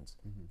brands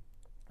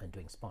and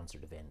doing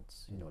sponsored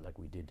events. Like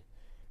we did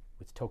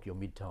with Tokyo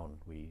Midtown.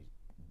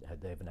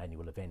 They have an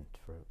annual event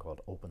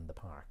called Open the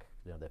Park.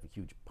 They have a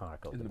huge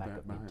park out the back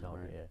of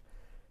Midtown. Right.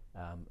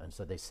 Yeah. And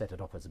so they set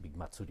it up as a big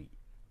matsuri,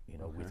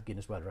 with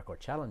Guinness World Record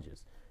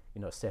challenges,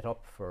 set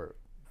up for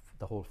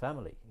the whole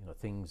family.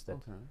 Things that,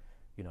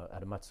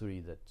 at a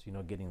matsuri that,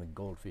 getting the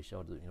goldfish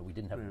out of we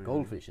didn't have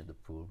goldfish in the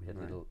pool. We had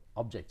little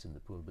objects in the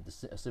pool, but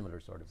a similar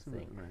sort of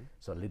thing. Right.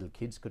 So little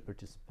kids could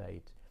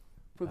participate.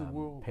 For the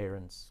world.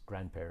 Parents,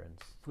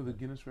 grandparents. For the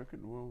Guinness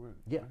record, the world record.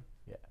 Yeah,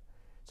 yeah.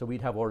 So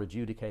we'd have our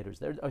adjudicators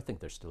there. I think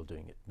they're still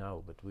doing it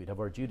now, but we'd have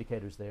our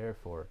adjudicators there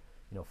for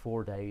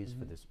 4 days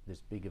for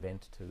this big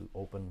event to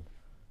open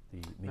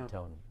the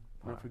Midtown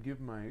Park. Now, forgive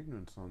my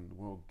ignorance on the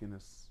World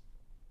Guinness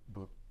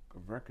Book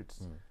of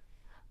Records.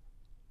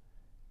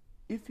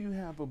 If you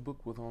have a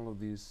book with all of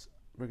these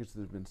records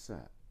that have been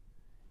set,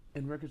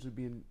 and records are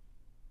being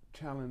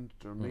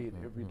challenged or made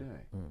every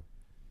day,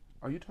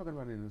 are you talking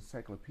about an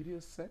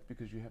encyclopedia set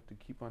because you have to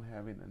keep on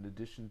having an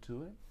addition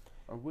to it?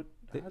 Or what?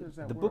 How does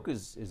that work? The book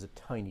is a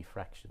tiny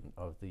fraction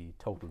of the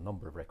total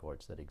number of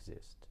records that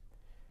exist.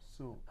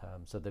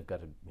 So they've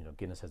got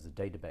Guinness has a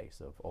database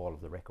of all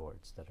of the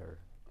records that are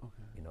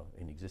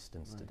in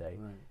existence today.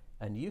 Right.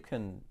 And you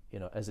can,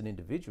 as an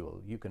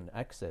individual, you can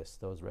access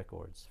those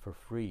records for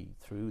free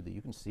through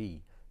you can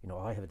see,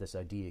 I have this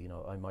idea,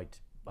 I might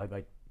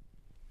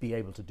be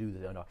able to do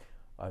that.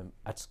 I'm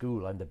at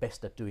school, I'm the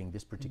best at doing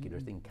this particular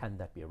thing. Can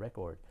that be a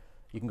record?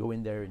 You can go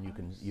in there and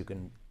you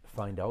can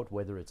find out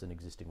whether it's an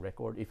existing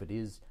record. If it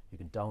is, you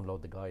can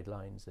download the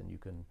guidelines, and you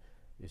can,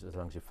 as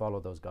long as you follow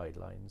those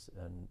guidelines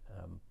and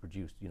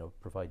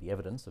provide the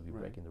evidence of you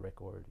breaking the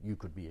record, you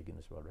could be a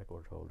Guinness World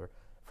Record holder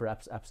for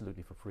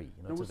absolutely for free.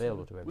 It's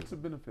available to everyone. What's the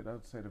benefit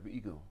outside of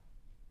ego?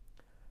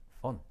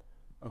 Fun.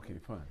 Okay,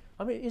 fun.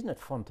 I mean, isn't it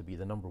fun to be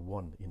the number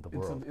one in the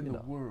world? In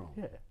the world.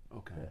 Yeah.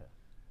 Okay. Yeah.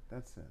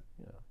 That's it.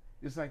 Yeah.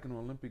 It's like an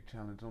Olympic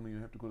challenge, only you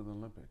have to go to the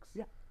Olympics.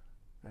 Yeah.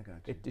 I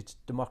got you. It's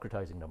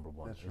democratizing number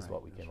one. That's is right,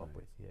 what we that's came up right.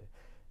 with. Yeah.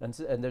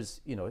 And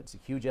there's it's a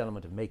huge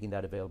element of making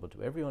that available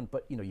to everyone,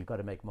 but you've got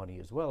to make money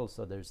as well.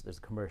 So there's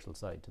a commercial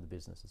side to the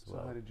business as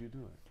well. So how did you do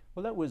it?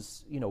 Well, that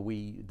was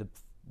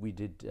we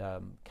did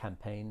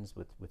campaigns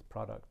with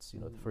products.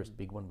 The first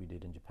big one we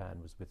did in Japan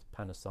was with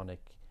Panasonic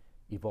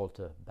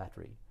Evolta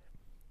battery.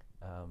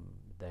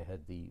 They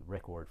had the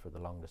record for the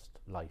longest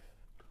life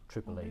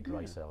AAA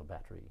dry cell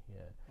battery.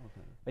 Yeah.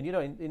 Okay.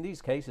 And in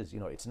these cases,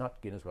 it's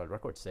not Guinness World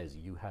Record says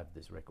you have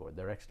this record.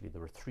 There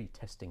were 3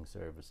 testing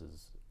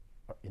services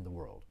in the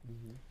world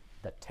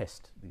that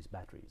test these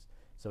batteries.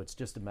 So it's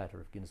just a matter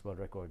of Guinness World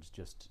Records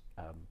just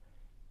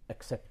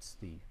accepts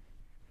the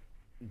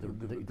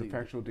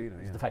factual data,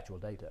 the factual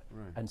data,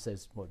 and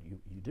says, well, you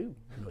do.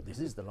 This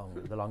is the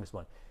longest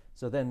one.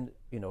 So then,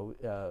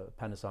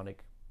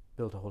 Panasonic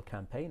built a whole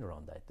campaign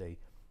around that.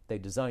 They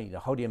designed,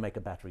 how do you make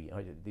a battery?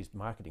 These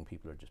marketing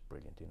people are just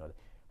brilliant.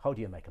 How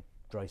do you make a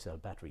dry cell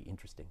battery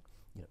interesting?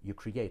 You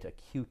create a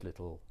cute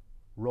little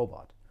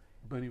robot.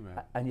 Bunny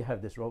rabbit. And you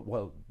have this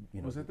robot.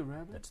 Was that the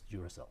rabbit? That's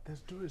Duracell.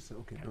 That's Duracell.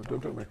 Okay, don't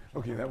talk about.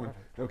 Okay, that one.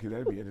 Okay,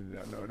 that'll be edited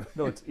out. No.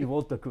 No, it's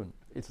Evolta-kun.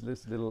 It's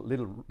this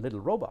little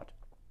robot.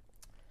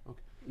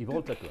 Okay.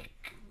 Evolta-kun.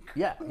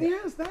 Yeah.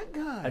 Yes, that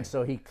guy. And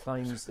so he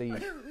climbs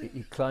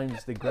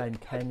the Grand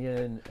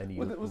Canyon, and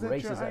he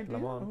races at Le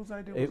Mans. Whose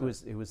idea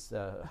was it was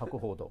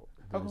Hakuhodo.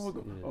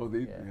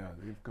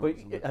 They've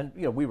come. And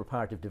we were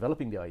part of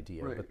developing the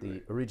idea, but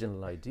the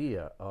original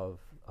idea of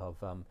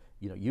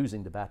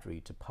using the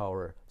battery to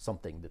power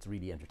something that's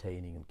really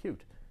entertaining and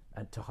cute,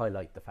 and to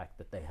highlight the fact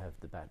that they have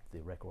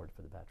the record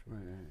for the battery.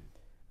 Right.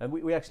 And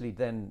we actually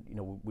then,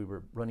 we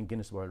were running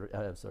Thomas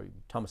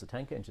the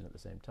Tank Engine at the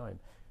same time.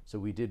 So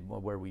we did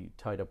one where we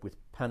tied up with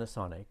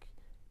Panasonic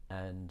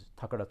and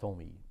Takara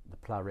Tomy, the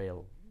plow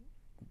rail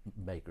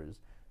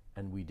makers,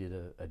 and we did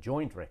a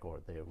joint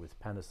record there with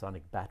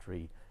Panasonic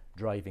battery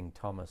driving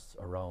Thomas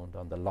around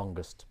on the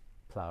longest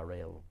plow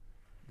rail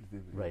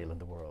in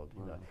the world.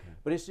 Okay.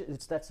 But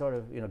it's that sort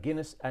of,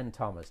 Guinness and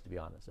Thomas, to be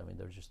honest. I mean,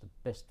 they're just the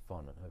best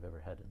fun I've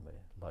ever had in my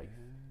life.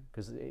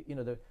 Because,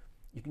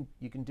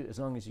 you can do, as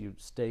long as you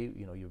stay,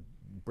 your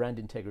brand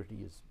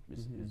integrity is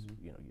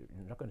you're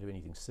not going to do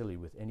anything silly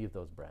with any of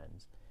those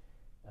brands.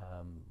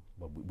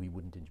 Well, we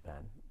wouldn't in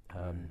Japan.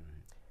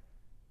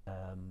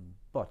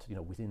 But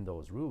but within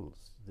those rules,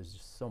 there's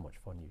just so much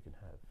fun you can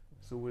have.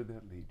 So where'd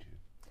that lead you?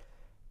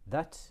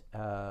 That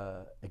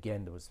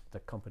again, the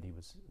company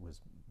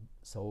was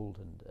sold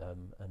and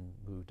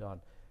moved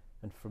on,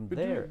 and from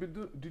there.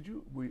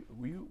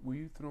 Were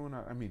you thrown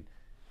out? I mean,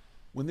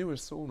 when they were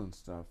sold and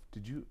stuff,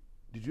 did you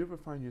ever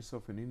find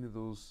yourself in any of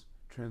those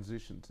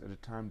transitions at a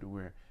time to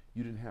where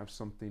you didn't have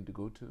something to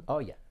go to? Oh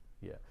yeah.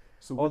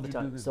 So all the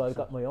time. So I've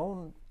got my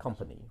own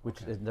company,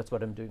 which Okay. is, that's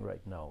what I'm doing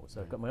right now.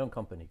 So I've got my own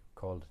company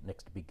called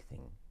Next Big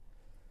Thing.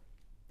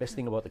 Best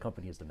thing about the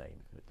company is the name.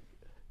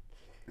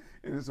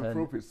 And it's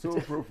appropriate, so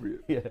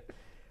appropriate. Yeah,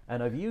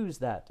 and I've used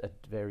that at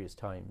various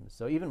times.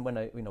 So even when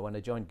I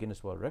joined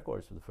Guinness World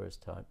Records for the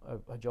first time,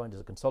 I joined as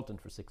a consultant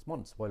for 6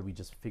 months while we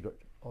just figured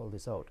all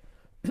this out,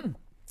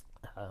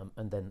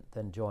 and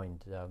then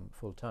joined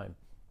full time.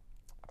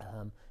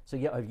 So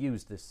yeah, I've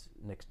used this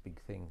Next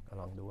Big Thing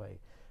along the way.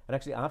 And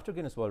actually, after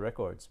Guinness World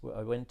Records,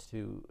 I went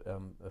to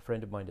a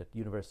friend of mine at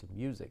Universal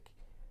Music.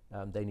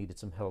 They needed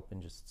some help in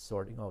just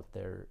sorting out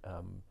their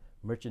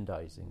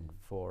merchandising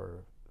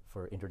for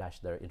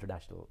their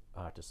international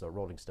artists, so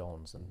Rolling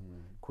Stones and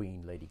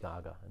Queen, Lady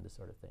Gaga, and this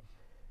sort of thing.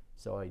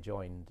 So I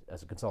joined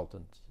as a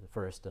consultant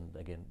first, and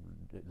again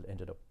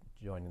ended up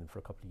joining them for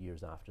a couple of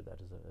years after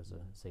that as a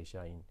say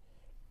shine,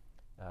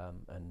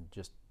 and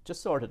just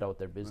sorted out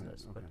their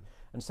business. Right, okay.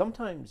 And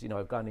sometimes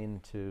I've gone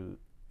into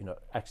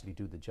actually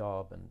do the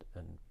job, and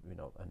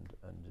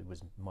it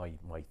was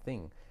my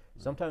thing. Right.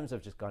 Sometimes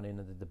I've just gone in,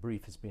 and the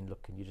brief has been,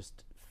 look, can you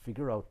just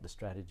figure out the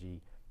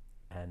strategy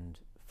and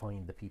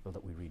find the people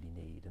that we really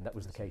need? And that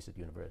was the case at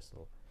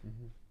Universal.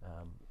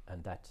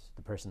 And that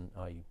the person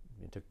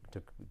it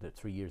took the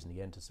 3 years in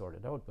the end to sort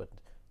it out, but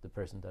the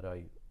person that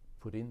I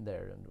put in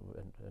there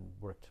and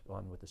worked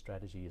on with the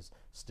strategy is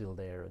still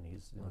there, and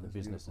he's the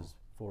business beautiful. Is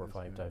 4 or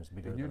 5 times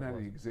bigger. And you're than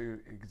not it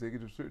an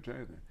executive search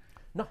either.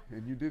 No.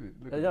 And you did it.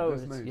 Look, no,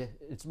 that's nice. Yeah,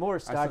 it's more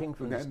starting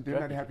from. They're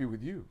not happy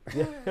with you.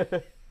 Yeah.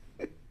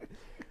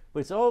 But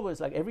it's always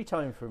like, every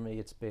time for me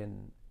it's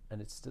been,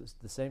 and it's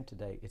the same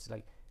today, it's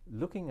like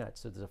looking at,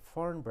 so there's a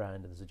foreign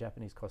brand and there's a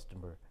Japanese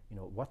customer,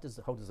 how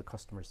does the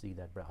customer see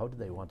that brand? How do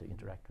they want to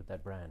interact with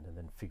that brand, and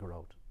then figure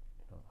out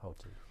how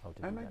to I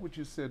do like that. what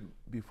you said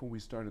before we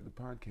started the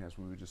podcast,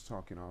 when we were just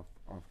talking off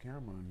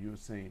camera, and you were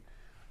saying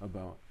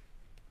about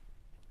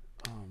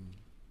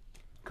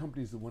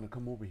companies that want to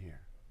come over here.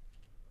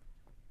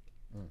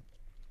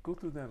 Go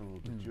through that a little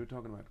bit. You were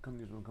talking about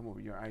companies that want to come over.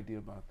 Your idea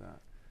about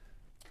that.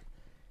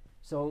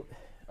 So,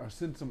 or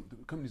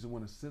companies that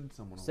want to send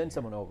someone over. Send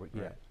someone over,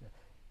 yeah.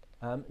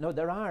 Right. No,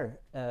 there are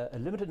a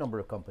limited number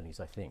of companies,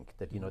 I think,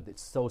 that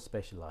it's so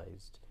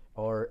specialized,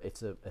 or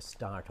it's a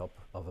startup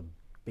of a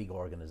big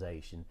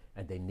organization,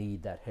 and they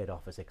need that head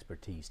office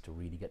expertise to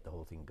really get the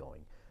whole thing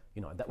going.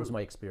 And that was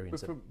my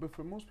experience. But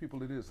for most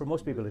people, it is. For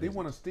most people, they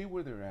want to stay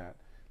where they're at.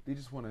 They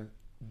just want to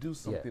do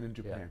something in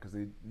Japan because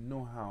they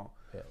know how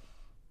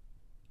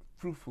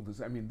fruitful this.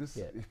 I mean, this.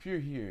 If you're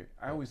here,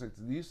 I always like.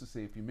 They used to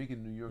say, if you make it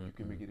in New York, you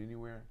can make it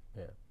anywhere.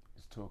 Yeah.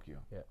 It's Tokyo.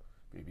 Yeah.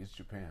 Maybe it's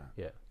Japan.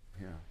 Yeah.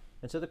 Yeah.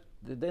 And so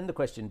then the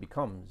question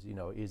becomes,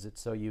 is it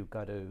so you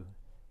got to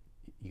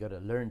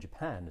learn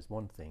Japan is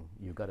one thing.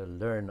 You've got to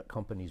learn a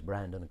company's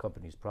brand and a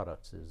company's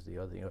products is the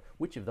other.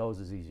 Which of those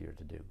is easier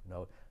to do?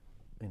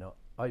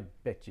 I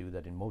bet you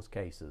that in most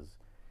cases,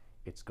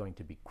 it's going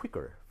to be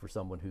quicker for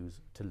someone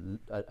who's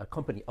a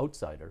company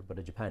outsider, but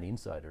a Japan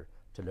insider,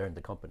 to learn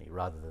the company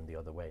rather than the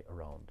other way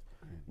around.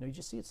 You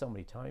just see it so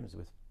many times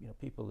with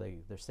people.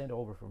 They're sent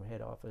over from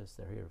head office.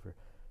 They're here for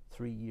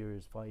 3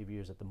 years, 5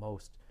 years at the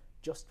most.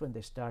 Just when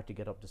they start to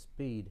get up to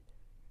speed,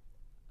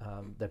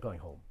 they're going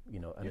home.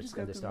 And you just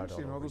got they start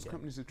all those again.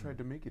 companies that tried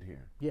to make it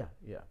here. Yeah.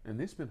 And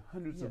they spent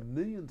hundreds of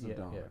millions of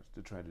dollars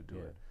to try to do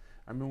it.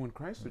 I remember when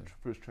Chrysler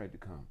first tried to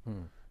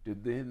come.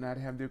 Did they not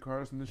have their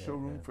cars in the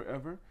showroom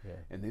forever? Yeah.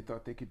 And they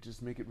thought they could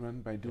just make it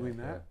run by doing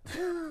that?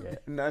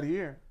 Not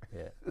here.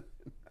 Yeah.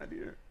 Not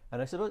here.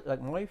 And I suppose,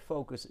 my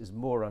focus is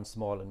more on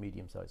small and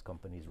medium-sized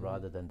companies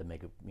rather than the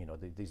mega,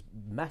 these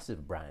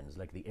massive brands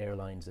like the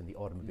airlines and the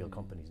automobile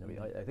companies.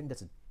 I think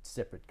that's a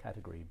separate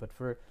category. But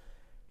for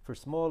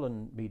small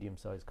and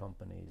medium-sized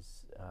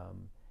companies,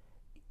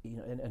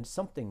 and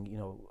something,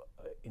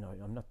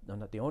 I'm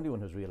not the only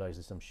one who's realized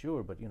this, I'm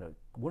sure, but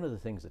one of the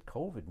things that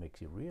COVID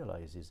makes you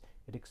realize is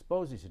it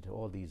exposes you to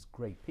all these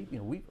great people.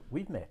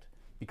 We've met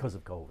because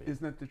of COVID.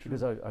 Isn't that the truth?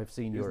 Because I've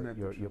seen your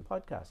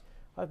podcast.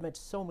 I've met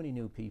so many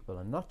new people,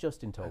 and not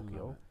just in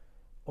Tokyo,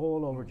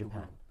 all over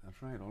Japan.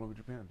 That's right, all over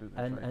Japan.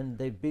 And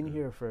they've been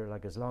here for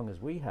as long as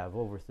we have,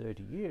 over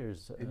 30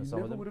 years. And you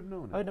never would have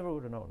known it. I never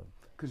would have known them.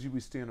 Because we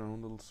stay in our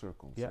own little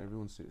circles. Yeah.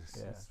 Everyone says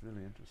it's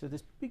really interesting. So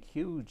this big,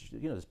 huge,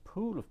 this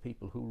pool of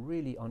people who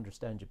really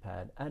understand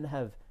Japan and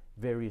have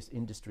various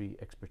industry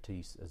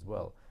expertise as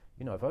well.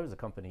 If I was a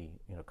company,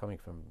 coming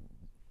from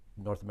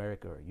North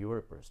America or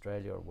Europe or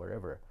Australia or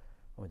wherever,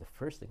 the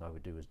first thing I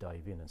would do is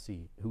dive in and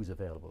see who's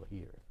available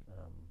here,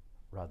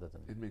 rather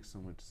than it makes so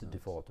much the sense.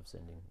 default of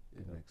sending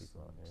It makes people so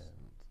on. much sense.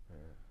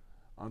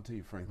 I'll tell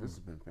you, Frank, this has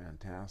been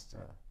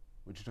fantastic.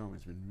 What you told me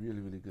has been really,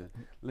 really good.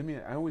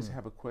 I always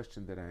have a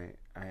question that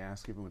I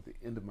ask everyone at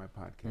the end of my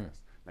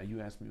podcast. Now,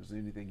 you asked me, was there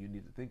anything you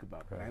need to think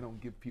about? But I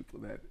don't give people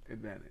that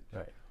advantage.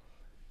 Right.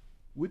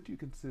 What do you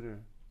consider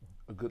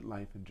a good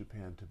life in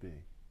Japan to be?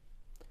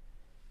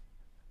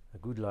 A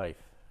good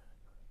life.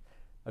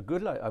 A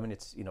good life. I mean,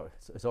 it's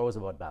always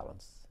about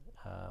balance,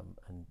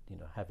 and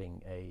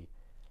having a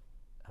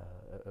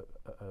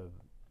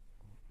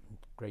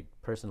great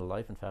personal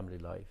life and family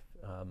life.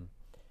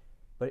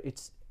 But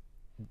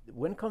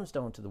when it comes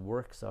down to the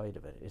work side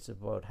of it, it's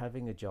about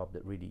having a job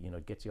that really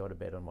gets you out of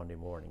bed on Monday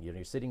morning.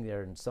 You're sitting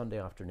there on Sunday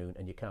afternoon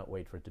and you can't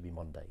wait for it to be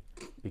Monday,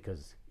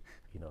 because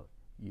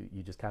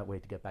you just can't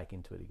wait to get back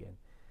into it again.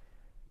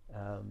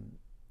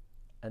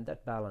 And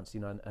that balance,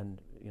 and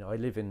I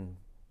live in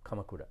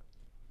Kamakura.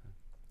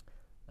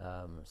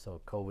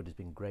 So COVID has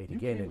been great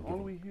again. You came all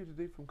the way here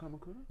today from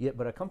Kamakura? Yeah,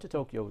 but I come to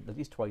Tokyo at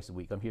least twice a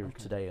week. I'm here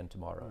today and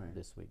tomorrow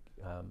this week.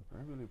 I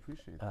really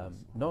appreciate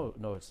this. No,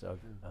 it's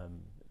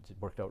it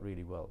worked out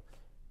really well.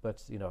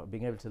 But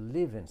being able to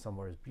live in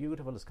somewhere as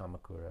beautiful as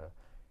Kamakura,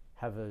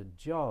 have a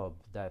job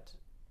that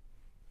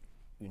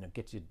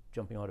gets you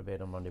jumping out of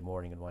bed on Monday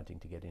morning and wanting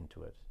to get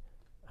into it,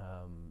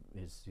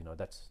 is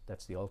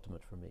that's the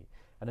ultimate for me.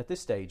 And at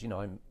this stage,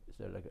 I'm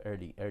like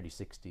early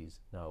 60s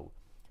now.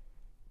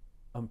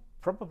 I'm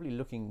probably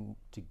looking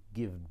to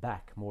give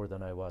back more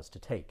than I was to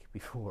take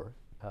before.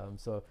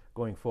 So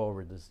going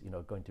forward, there's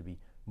going to be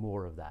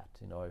more of that.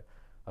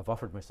 I've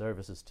offered my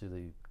services to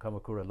the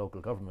Kamakura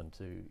local government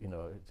to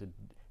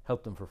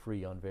help them for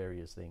free on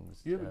various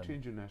things. You haven't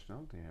changed your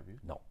nationality, have you?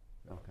 No.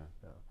 Okay.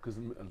 Because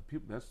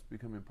people, that's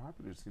becoming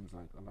popular. It seems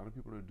like a lot of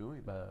people are doing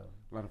it. A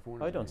lot of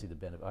foreigners. I don't see the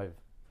benefit. I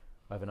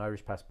have an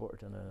Irish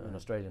passport and an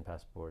Australian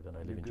passport, and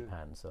I live in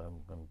Japan, so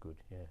I'm good.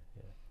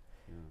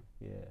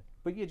 Yeah.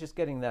 But you're just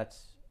getting that,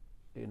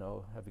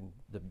 having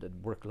the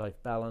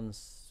work-life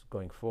balance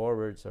going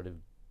forward, sort of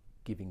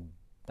giving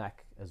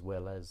back as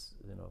well as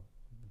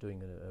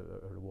doing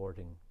a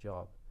rewarding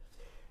job.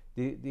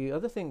 The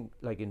other thing,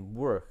 like in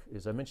work,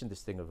 is I mentioned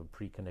this thing of a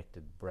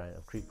pre-connected brand.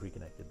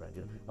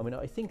 I mean,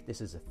 I think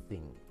this is a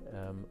thing.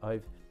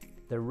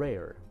 They're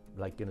rare,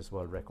 like Guinness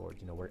World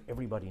Records, where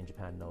everybody in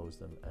Japan knows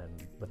them,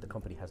 but the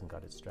company hasn't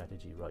got its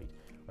strategy right.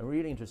 I'm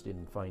really interested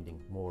in finding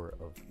more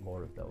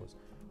of those.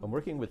 I'm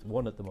working with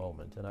one at the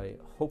moment, and I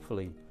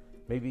hopefully,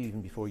 maybe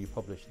even before you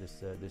publish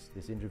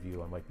this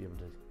interview, I might be able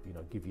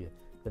to give you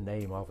the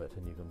name of it,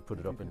 and you can put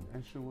it up in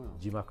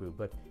Jimaku.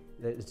 But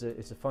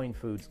it's a fine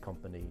foods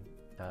company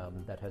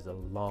that has a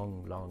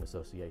long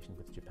association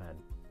with Japan.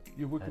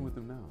 You're working with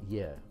them now?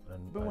 Yeah.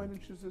 But why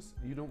don't you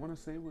you don't want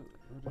to say what?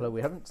 Well, we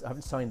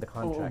haven't signed the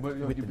contract with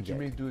them but you yet.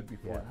 may do it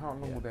before. Yeah, How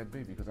long will that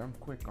be? Because I'm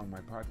quick on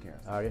my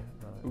podcast. Are you?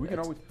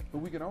 But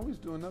we can always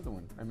do another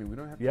one. I mean, we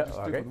don't have to just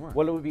stick with one.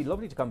 Well, it would be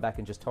lovely to come back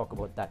and just talk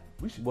about that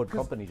one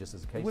company just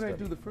as a case study. study.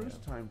 What I do the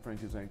first time,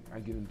 Frank, is I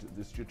get into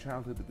this, your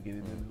childhood at the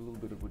beginning, and a little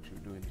bit of what you're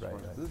doing as far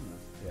as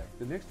business. Yeah.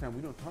 The next time,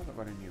 we don't talk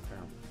about any of your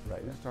family.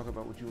 Right. We just talk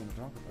about what you want to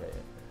talk about.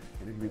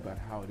 And it'll be about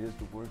how it is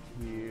to work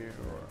here,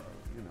 or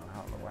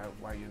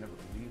why you never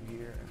leave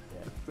here.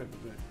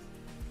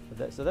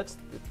 So that's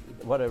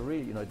what I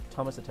really,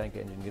 Thomas the Tank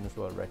Engine, Guinness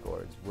World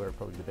Records were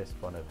probably the best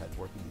fun I've had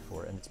working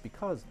before, and it's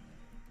because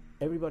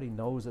everybody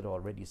knows it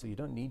already. So you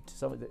don't need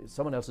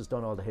someone else has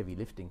done all the heavy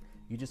lifting.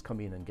 You just come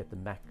in and get the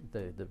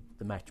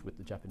match with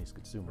the Japanese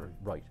consumer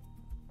right.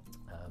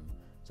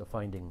 So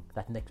finding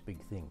that next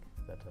big thing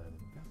that's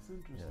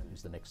interesting.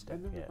 Is the next step.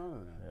 I never thought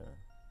of that.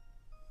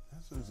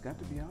 So it's got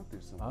to be out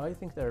there somewhere. I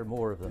think there are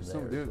more of them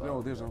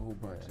there's a whole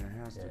bunch. There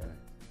has to be.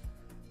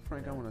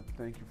 Frank, I want to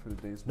thank you for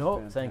today's.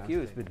 No, thank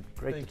you. It's been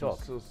great to talk.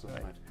 Thank you so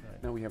much.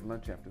 Now we have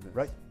lunch after this.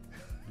 Right.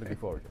 Looking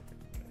forward to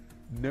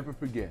it. Never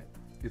forget,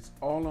 it's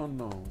all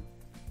unknown,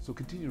 so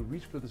continue to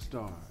reach for the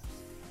stars,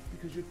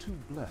 because you're too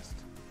blessed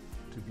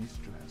to be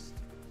stressed.